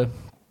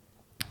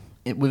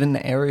within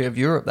the area of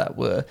Europe that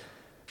were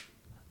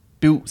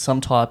built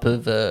some type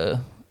of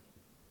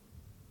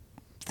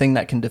thing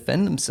that can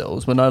defend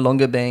themselves were no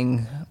longer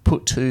being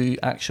put to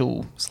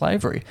actual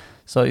slavery.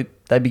 So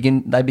they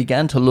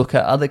began to look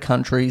at other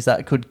countries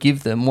that could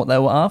give them what they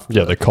were after.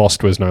 Yeah, the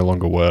cost was no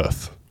longer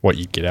worth what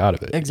you get out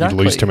of it. Exactly.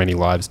 You lose too many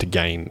lives to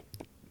gain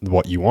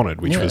what you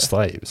wanted, which was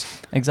slaves.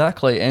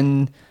 Exactly.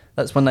 And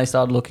that's when they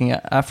started looking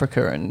at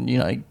Africa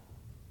and,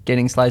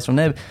 getting slaves from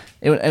there.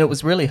 And it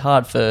was really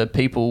hard for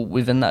people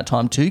within that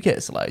time to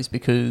get slaves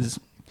because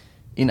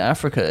in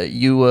Africa,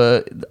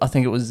 I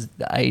think it was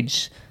the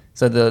age,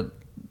 so the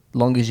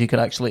longest you could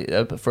actually,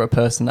 for a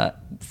person that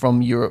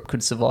from Europe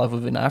could survive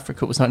within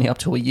Africa was only up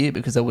to a year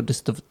because they would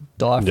just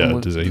die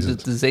from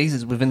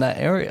diseases within that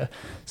area.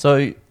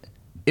 So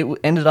it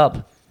ended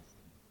up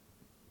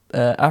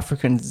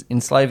Africans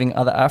enslaving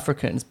other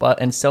Africans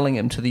and selling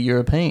them to the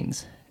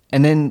Europeans.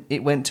 And then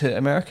it went to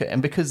America.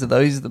 And because of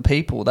those, the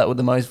people that were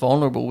the most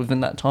vulnerable within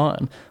that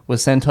time were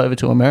sent over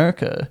to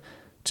America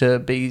to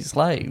be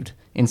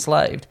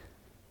enslaved.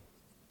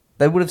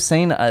 They would have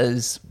seen it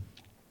as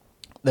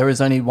there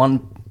is only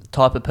one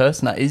type of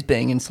person that is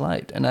being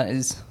enslaved, and that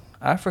is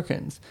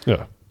Africans.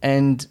 Yeah.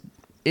 And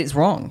it's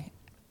wrong.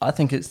 I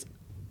think it's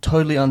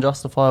totally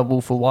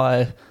unjustifiable for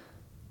why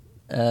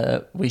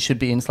we should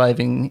be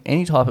enslaving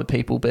any type of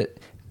people, but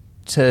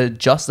to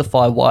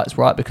justify why it's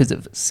right because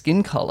of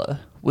skin colour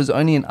was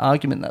only an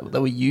argument that they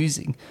were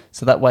using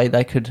so that way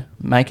they could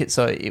make it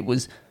so it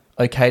was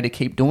okay to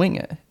keep doing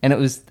it. And it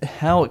was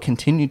how it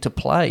continued to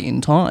play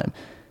in time.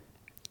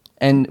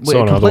 And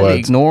we're completely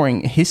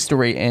ignoring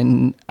history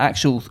and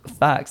actual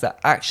facts that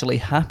actually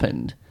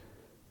happened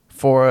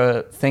for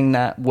a thing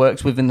that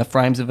works within the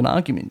frames of an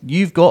argument.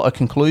 You've got a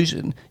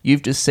conclusion.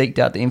 You've just seeked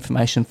out the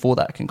information for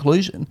that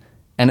conclusion,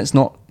 and it's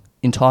not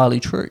entirely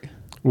true.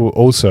 Well,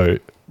 also,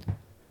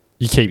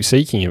 you keep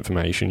seeking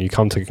information, you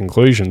come to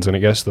conclusions, and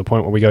it gets to the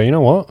point where we go, you know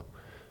what?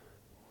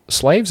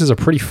 Slaves is a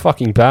pretty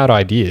fucking bad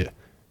idea.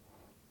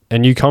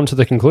 And you come to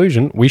the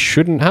conclusion, we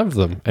shouldn't have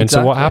them. And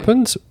so what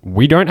happens?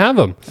 We don't have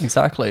them.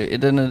 Exactly.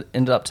 It then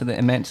ended up to the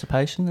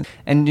emancipation.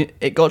 And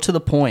it got to the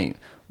point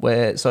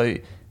where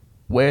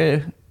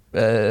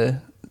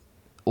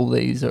all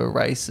these are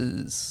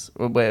races,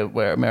 or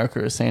where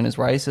America is seen as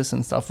racist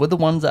and stuff, we're the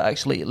ones that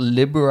actually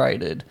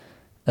liberated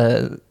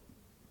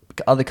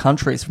other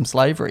countries from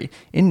slavery.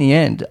 In the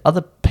end,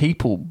 other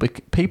people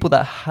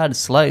that had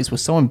slaves were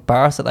so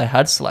embarrassed that they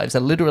had slaves, they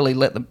literally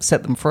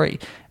set them free.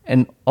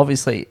 And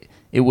obviously,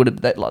 it would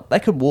have they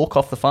could walk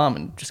off the farm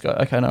and just go,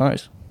 okay, no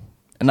worries,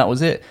 and that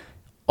was it.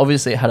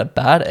 Obviously, it had a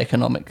bad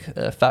economic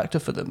factor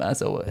for them as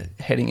they were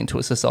heading into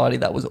a society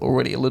that was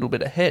already a little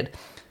bit ahead.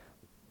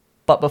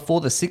 But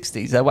before the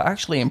 60s, they were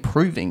actually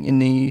improving in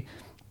the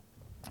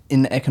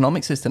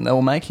economic system. They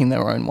were making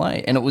their own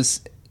way, and it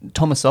was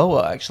Thomas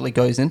Sowell actually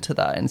goes into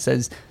that and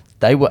says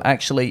they were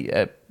actually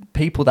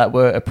people that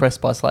were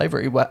oppressed by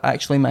slavery were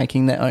actually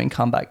making their own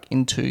comeback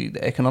into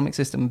the economic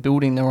system,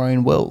 building their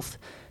own wealth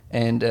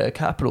and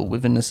capital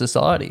within the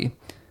society.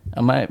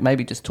 I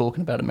maybe just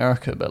talking about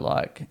America, but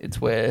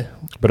it's where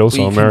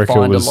America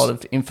can find a lot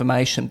of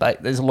information.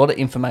 But there's a lot of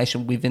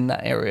information within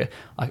that area.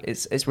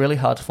 It's really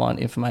hard to find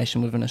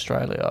information within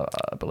Australia,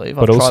 I believe.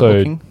 But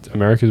also,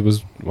 America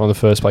was one of the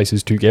first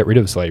places to get rid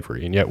of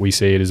slavery, and yet we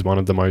see it as one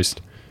of the most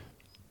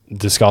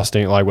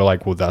disgusting. We're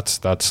like, well,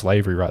 that's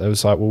slavery, right? It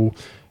was like, well,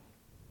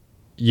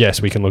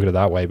 yes, we can look at it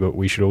that way, but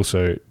we should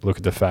also look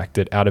at the fact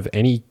that out of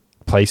any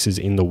places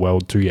in the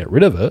world to get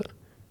rid of it,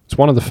 it's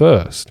one of the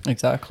first.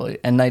 Exactly.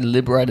 And they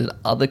liberated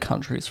other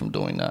countries from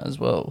doing that as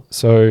well.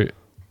 So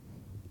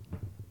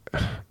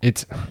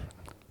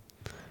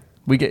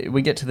we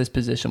get to this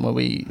position where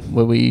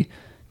we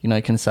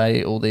can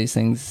say all these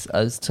things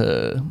as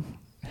to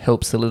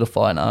help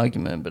solidify an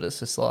argument, but it's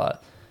just like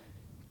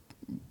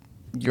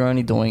you're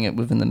only doing it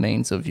within the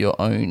means of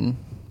your own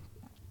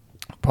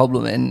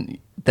problem, and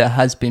there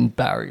has been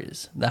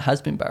barriers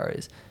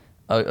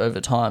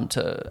over time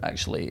to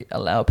actually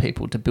allow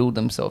people to build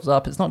themselves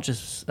up. It's not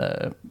just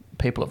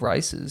people of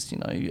races,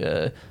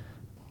 the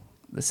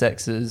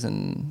sexes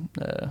and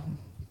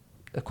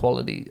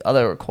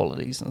other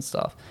equalities and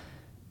stuff.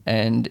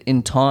 And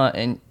in time,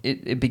 and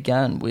it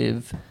began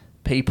with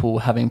people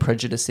having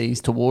prejudices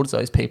towards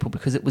those people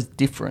because it was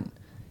different.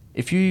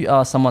 If you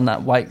are someone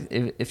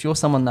if you're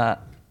someone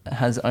that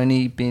has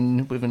only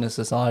been within a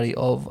society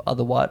of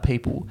other white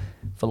people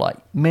for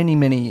many,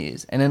 many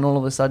years, and then all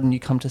of a sudden you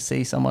come to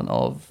see someone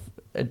of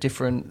a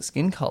different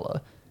skin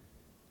color,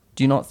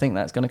 do you not think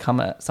that's going to come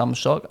at some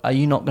shock? Are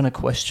you not going to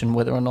question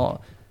whether or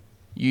not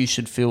you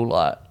should feel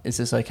like, is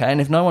this okay? And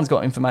if no one's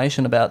got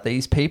information about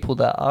these people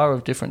that are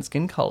of different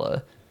skin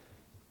color,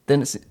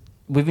 then it's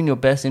within your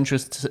best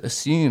interest to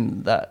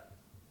assume that,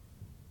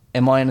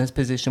 am I in a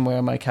position where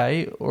I'm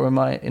okay, or am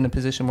I in a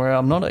position where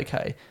I'm not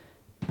okay?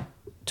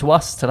 To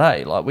us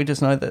today, we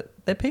just know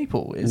that they're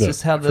people. It's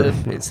just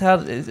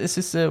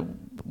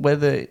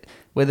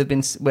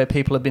where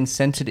people have been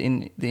centered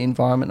in the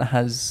environment that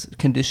has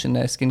conditioned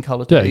their skin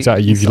color to be.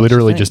 Exactly. You've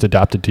literally just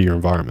adapted to your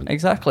environment.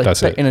 Exactly. That's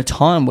but it. In a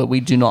time where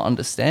we do not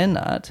understand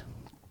that,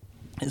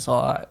 it's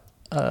like...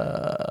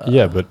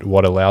 but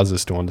what allows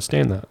us to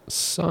understand that?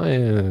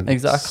 Science.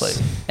 Exactly.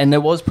 And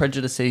there was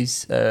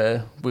prejudices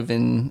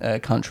within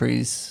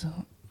countries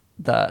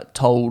that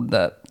told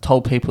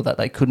people that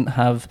they couldn't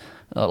have,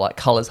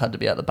 colours had to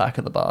be at the back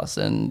of the bus.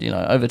 And,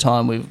 over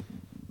time we've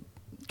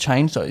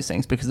change those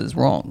things because it's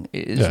wrong.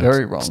 It is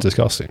very wrong. It's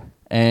disgusting.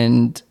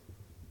 And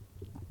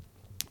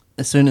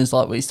as soon as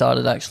like we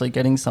started actually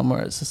getting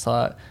somewhere, it's just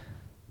like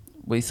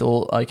we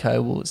thought, okay,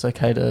 well, it's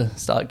okay to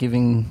start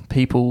giving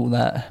people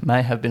that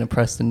may have been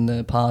oppressed in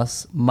the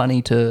past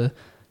money to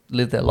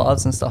live their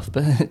lives and stuff.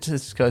 But it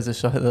just goes to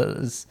show that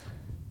there's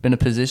been a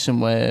position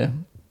where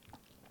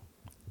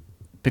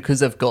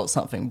because they've got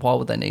something, why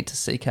would they need to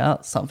seek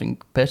out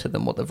something better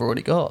than what they've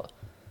already got?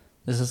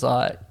 This is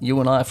like you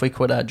and I, if we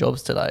quit our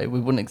jobs today, we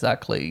wouldn't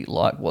exactly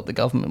like what the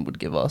government would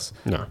give us.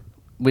 No.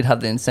 We'd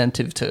have the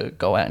incentive to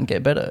go out and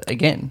get better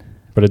again.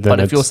 But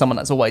if you're someone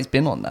that's always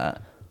been on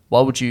that,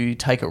 why would you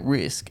take a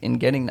risk in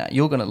getting that?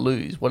 You're going to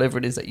lose whatever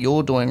it is that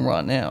you're doing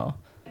right now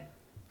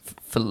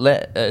for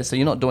less. So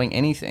you're not doing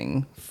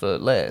anything for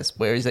less,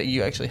 whereas that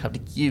you actually have to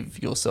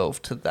give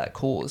yourself to that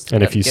cause to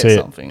get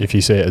something. If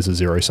you see it as a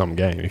zero-sum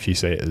game, if you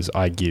see it as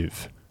I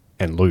give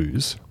and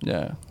lose,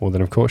 well,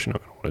 then of course you're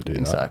not going to want to do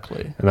that.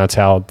 Exactly. And that's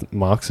how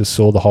Marxists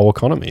saw the whole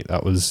economy.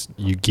 That was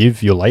you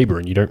give your labour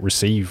and you don't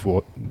receive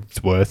what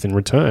it's worth in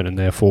return, and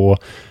therefore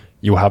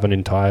you'll have an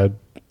entire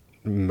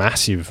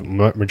massive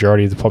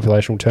majority of the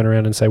population will turn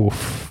around and say, well,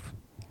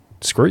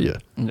 screw you.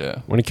 Yeah.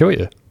 I want to kill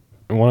you.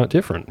 I want it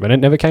different. But it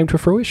never came to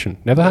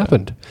fruition. Never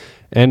happened.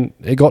 And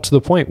it got to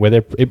the point where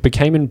it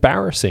became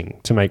embarrassing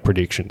to make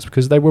predictions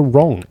because they were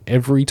wrong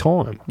every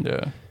time.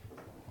 Yeah.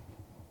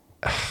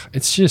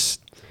 It's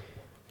just...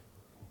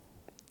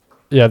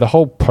 Yeah, the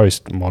whole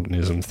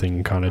postmodernism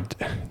thing kind of...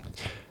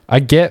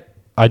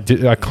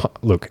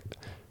 Look...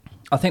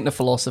 I think the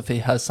philosophy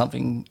has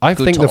something I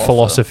good think to the offer.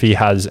 philosophy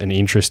has an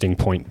interesting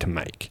point to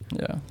make.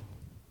 Yeah.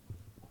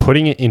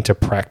 Putting it into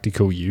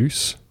practical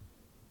use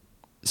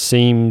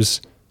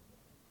seems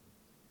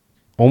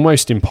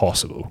almost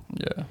impossible.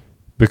 Yeah.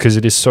 Because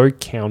it is so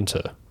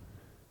counter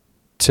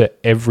to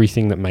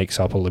everything that makes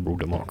up a liberal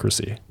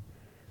democracy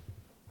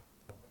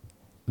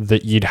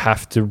that you'd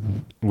have to,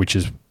 which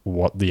is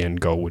what the end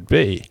goal would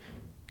be,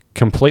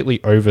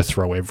 completely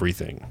overthrow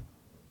everything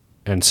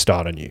and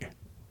start anew.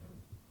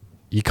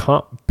 You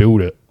can't build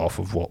it off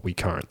of what we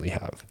currently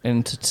have.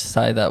 And to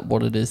say that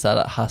what it is that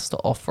it has to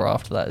offer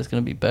after that is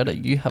going to be better,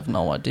 you have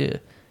no idea.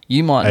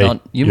 You might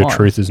not. Your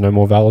truth is no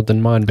more valid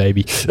than mine,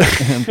 baby.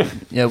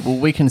 Yeah, well,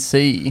 we can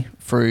see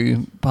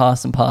through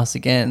past and past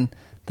again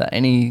that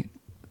any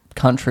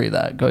country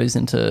that goes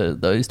into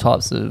those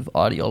types of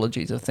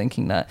ideologies of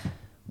thinking that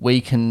we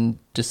can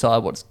decide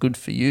what's good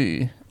for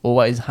you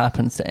always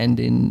happens to end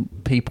in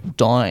people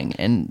dying.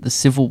 And the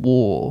Civil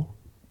War,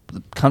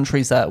 the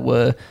countries that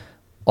were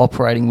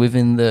operating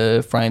within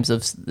the frames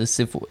of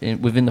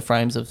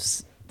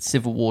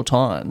civil war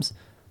times,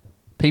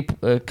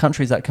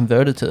 countries that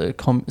converted to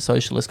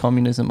socialist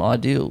communism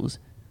ideals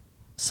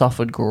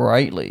suffered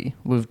greatly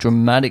with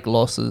dramatic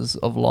losses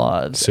of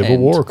lives. Civil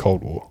War or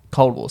Cold War?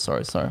 Cold War,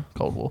 sorry,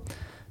 Cold War.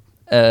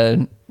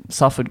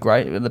 Suffered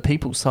great. The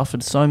people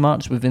suffered so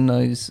much within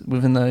those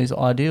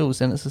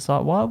ideals, and it's just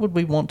like, why would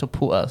we want to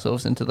put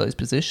ourselves into those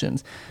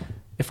positions?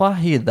 If I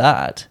hear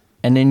that,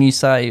 and then you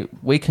say,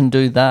 we can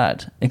do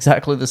that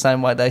exactly the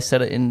same way they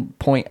said it in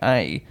point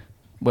A,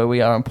 where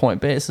we are in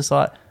point B. It's just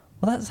like,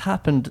 well, that's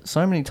happened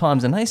so many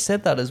times, and they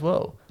said that as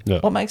well. Yeah.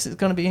 What makes it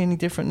going to be any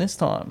different this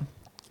time?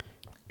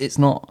 It's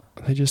not.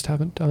 They just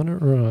haven't done it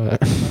right.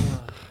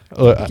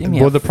 Give me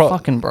a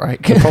fucking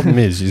break. The problem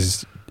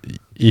is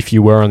if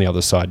you were on the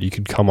other side, you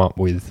could come up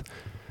with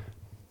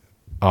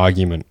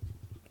argument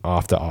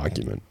after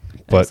argument.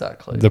 But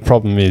exactly. The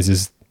problem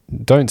is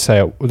don't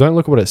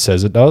look at what it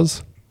says it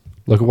does.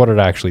 Look at what it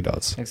actually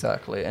does.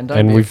 Exactly. And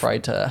don't be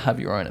afraid to have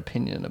your own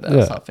opinion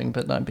about something,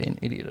 but don't be an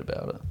idiot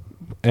about it.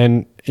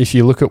 And if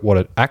you look at what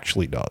it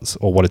actually does,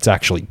 or what it's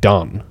actually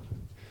done,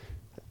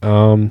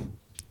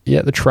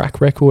 the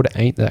track record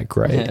ain't that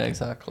great. Yeah,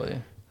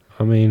 exactly.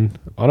 I mean,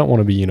 I don't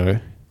want to be,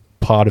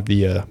 part of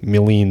the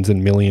millions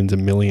and millions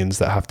and millions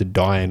that have to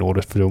die in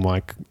order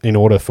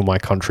for my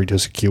country to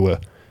secure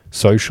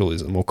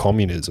socialism or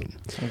communism.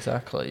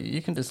 Exactly.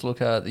 You can just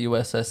look at the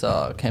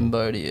USSR,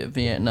 Cambodia,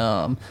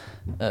 Vietnam,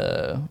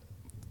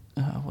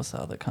 what's the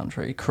other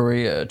country?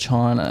 Korea,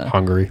 China,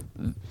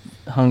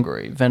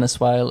 Hungary,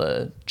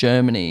 Venezuela,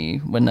 Germany,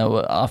 when they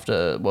were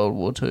after World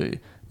War II.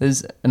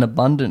 There's an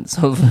abundance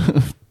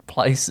of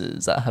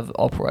places that have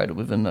operated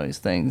within those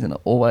things, and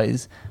it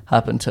always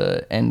happened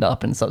to end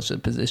up in such a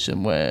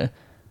position where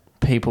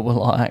people were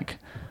like,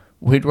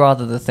 we'd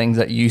rather the things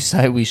that you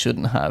say we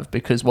shouldn't have,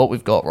 because what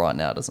we've got right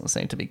now doesn't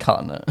seem to be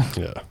cutting it.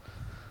 Yeah.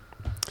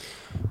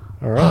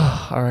 All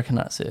right. I reckin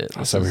that's it.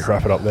 So we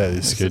wrap it up there.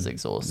 This is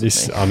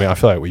exhausting. I mean, I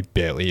feel like we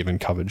barely even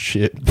covered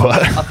shit,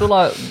 but I feel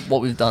like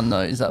what we've done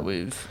though is that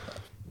with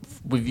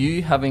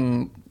you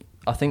having,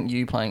 I think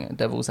you playing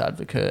devil's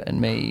advocate and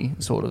me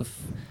sort of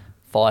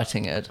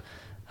fighting it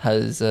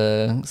has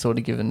sort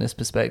of given this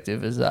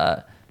perspective, is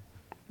that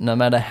no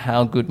matter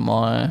how good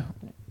my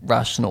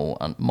rational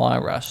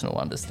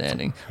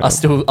understanding,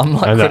 I'm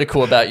like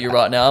critical about you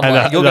right now. I'm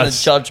like, you're going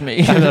to judge me.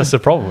 And that's the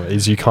problem,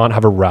 is you can't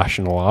have a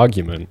rational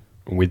argument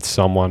with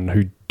someone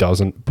who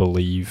doesn't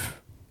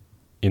believe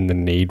in the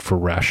need for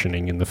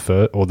rationing in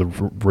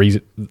the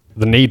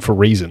need for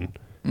reason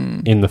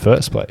in the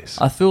first place.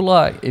 I feel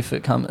like if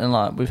it comes, and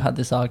like we've had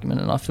this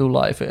argument, and I feel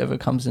like if it ever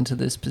comes into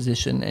this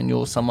position and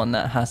you're someone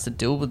that has to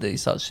deal with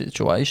these such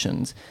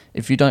situations,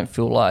 if you don't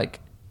feel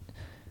like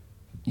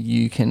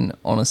you can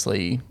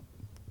honestly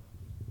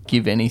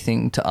give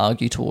anything to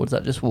argue towards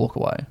that, just walk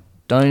away.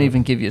 Don't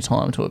even give your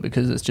time to it,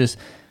 because it's just,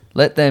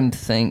 let them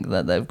think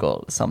that they've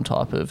got some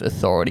type of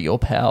authority or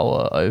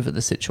power over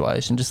the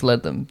situation. Just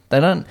let them. They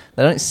don't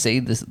see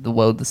the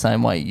world the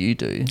same way you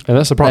do. And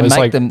that's the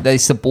problem. They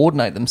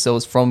subordinate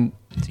themselves from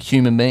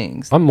human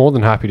beings. I'm more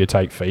than happy to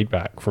take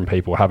feedback from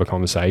people, have a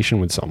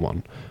conversation with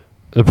someone.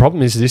 The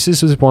problem is this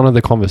is one of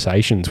the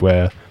conversations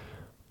where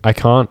I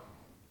can't.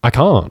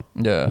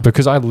 Yeah.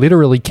 Because I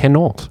literally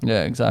cannot.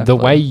 Yeah, exactly. The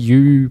way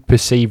you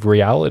perceive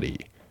reality,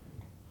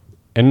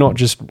 and not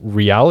just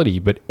reality,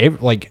 but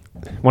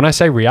when I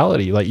say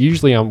reality, like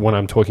usually when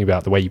I'm talking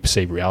about the way you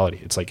perceive reality,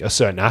 it's like a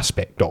certain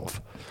aspect of.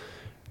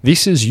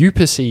 This is you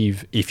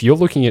perceive, if you're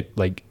looking at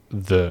like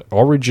the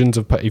origins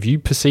of, if you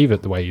perceive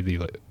it the way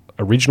the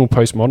original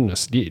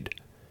postmodernists did,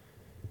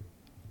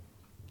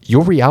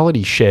 your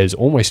reality shares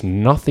almost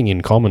nothing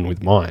in common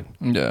with mine.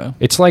 Yeah.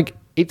 It's like,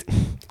 it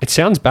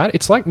sounds bad.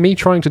 It's like me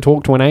trying to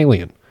talk to an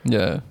alien.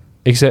 Yeah.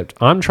 Except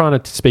I'm trying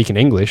to speak in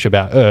English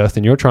about Earth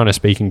and you're trying to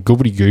speak in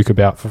gobbledygook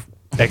about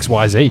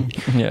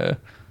XYZ. Yeah.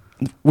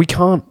 We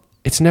can't,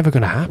 it's never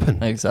going to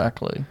happen.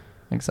 Exactly.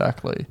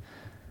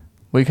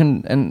 We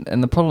can,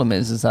 and the problem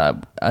is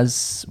that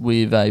as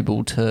we've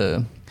able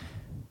to,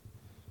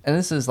 and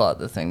this is like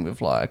the thing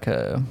with like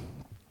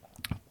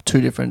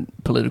two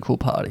different political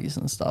parties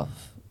and stuff.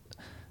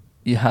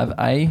 You have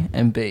A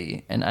and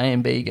B, and A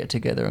and B get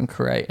together and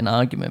create an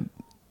argument,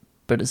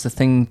 but it's the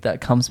thing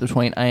that comes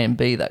between A and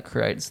B that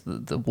creates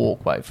the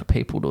walkway for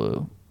people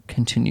to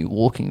continue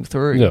walking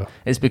through. Yeah.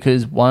 It's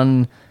because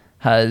one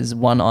has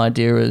one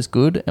idea as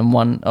good, and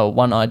one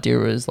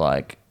idea is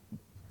like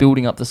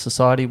building up the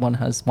society. One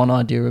has one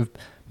idea of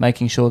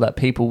making sure that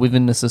people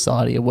within the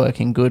society are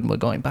working good, and we're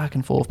going back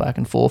and forth.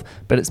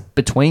 But it's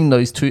between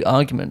those two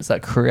arguments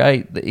that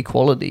create the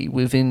equality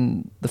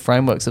within the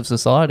frameworks of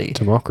society.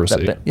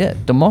 Democracy.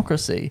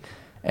 Democracy.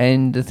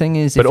 And the thing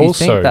is, but if you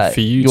also think that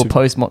your your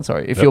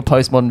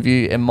postmodern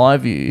view and my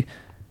view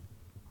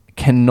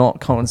cannot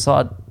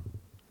coincide,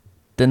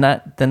 then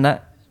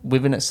that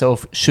within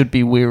itself should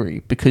be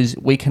weary, because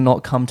we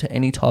cannot come to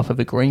any type of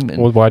agreement.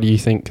 Well, why do you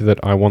think that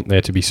I want there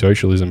to be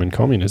socialism and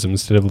communism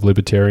instead of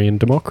libertarian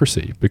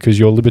democracy? Because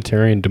your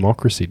libertarian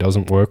democracy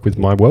doesn't work with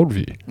my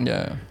worldview.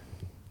 Yeah.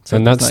 So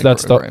and that's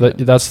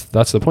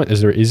the point,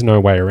 is there is no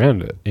way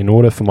around it. In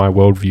order for my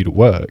worldview to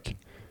work,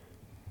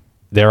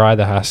 there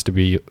has to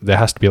be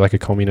like a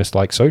communist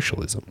like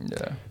socialism.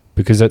 Yeah.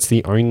 Because that's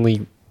the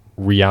only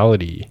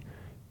reality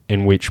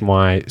in which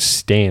my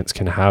stance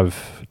can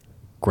have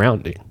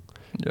grounding.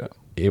 Yeah.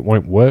 It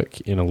won't work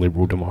in a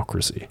liberal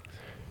democracy.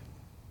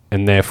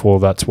 And therefore,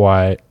 that's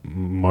why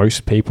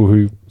most people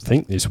who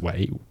think this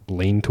way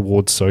lean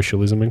towards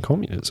socialism and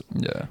communism.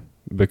 Yeah.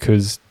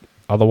 Because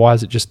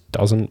otherwise it just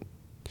doesn't...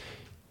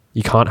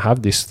 You can't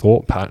have this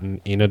thought pattern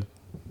in a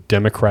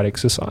democratic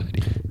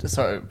society.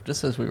 So,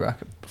 just as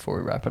before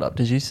we wrap it up,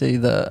 did you see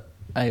the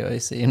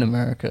AOC in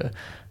America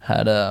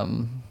had...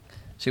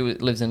 She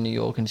lives in New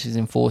York and she's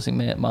enforcing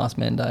mask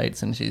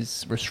mandates and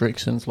she's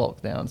restrictions,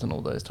 lockdowns and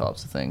all those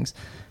types of things.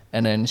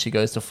 And then she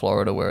goes to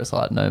Florida where it's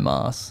like no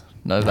masks,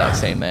 no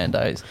vaccine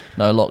mandates,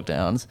 no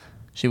lockdowns.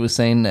 She was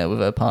seen there with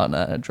her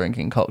partner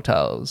drinking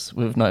cocktails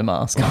with no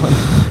mask on.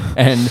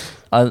 And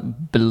I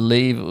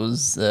believe it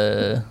was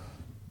the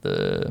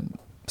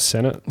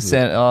Senate,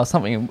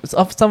 something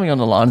on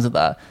the lines of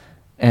that.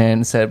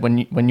 And said,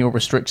 when your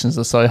restrictions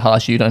are so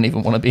harsh, you don't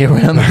even want to be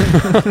around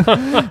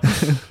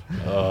them.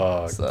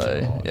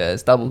 God. Yeah,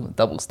 it's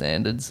double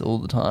standards all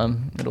the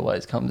time. It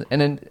always comes.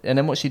 And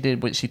then what she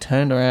did was she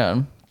turned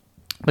around,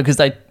 because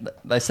they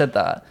said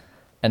that,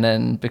 and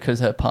then because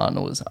her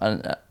partner was,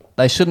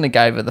 they shouldn't have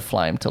gave her the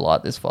flame to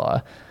light this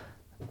fire.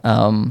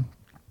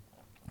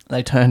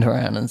 They turned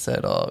around and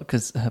said,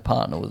 because her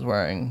partner was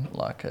wearing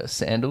like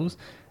sandals,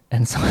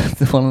 and so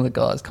one of the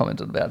guys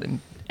commented about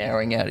him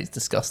airing out his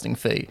disgusting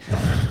feet.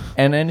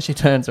 And then she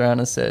turns around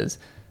and says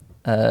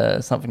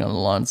something on the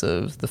lines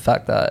of the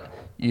fact that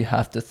you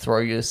have to throw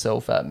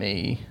yourself at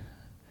me,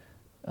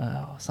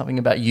 something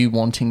about you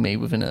wanting me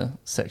within a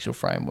sexual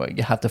framework.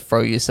 You have to throw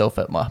yourself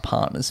at my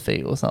partner's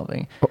feet or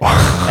something.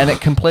 And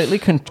it completely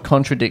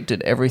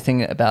contradicted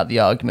everything about the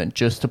argument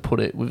just to put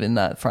it within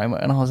that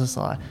framework. And I was just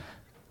like,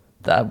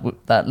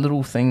 that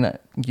little thing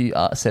that you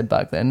said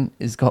back then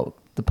has got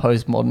the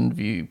postmodern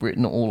view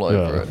written all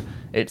over it.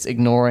 It's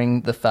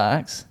ignoring the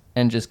facts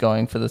and just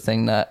going for the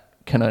thing that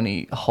can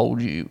only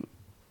hold you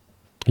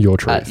your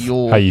truth, at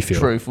your how you feel.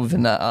 Truth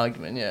within that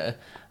argument. Yeah, and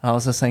I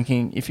was just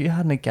thinking, if you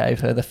hadn't gave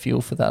her the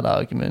fuel for that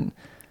argument,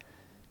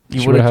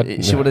 she would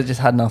have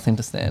just had nothing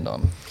to stand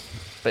on.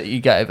 But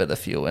you gave her the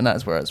fuel, and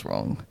that's where it's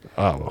wrong.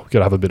 Oh well,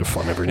 gotta have a bit of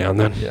fun every now and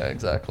then. Yeah,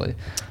 exactly.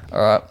 All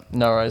right,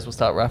 no worries. We'll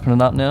start wrapping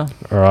it up now.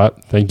 All right,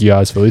 thank you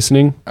guys for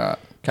listening. All right,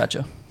 catch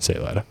ya. See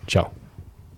you later. Ciao.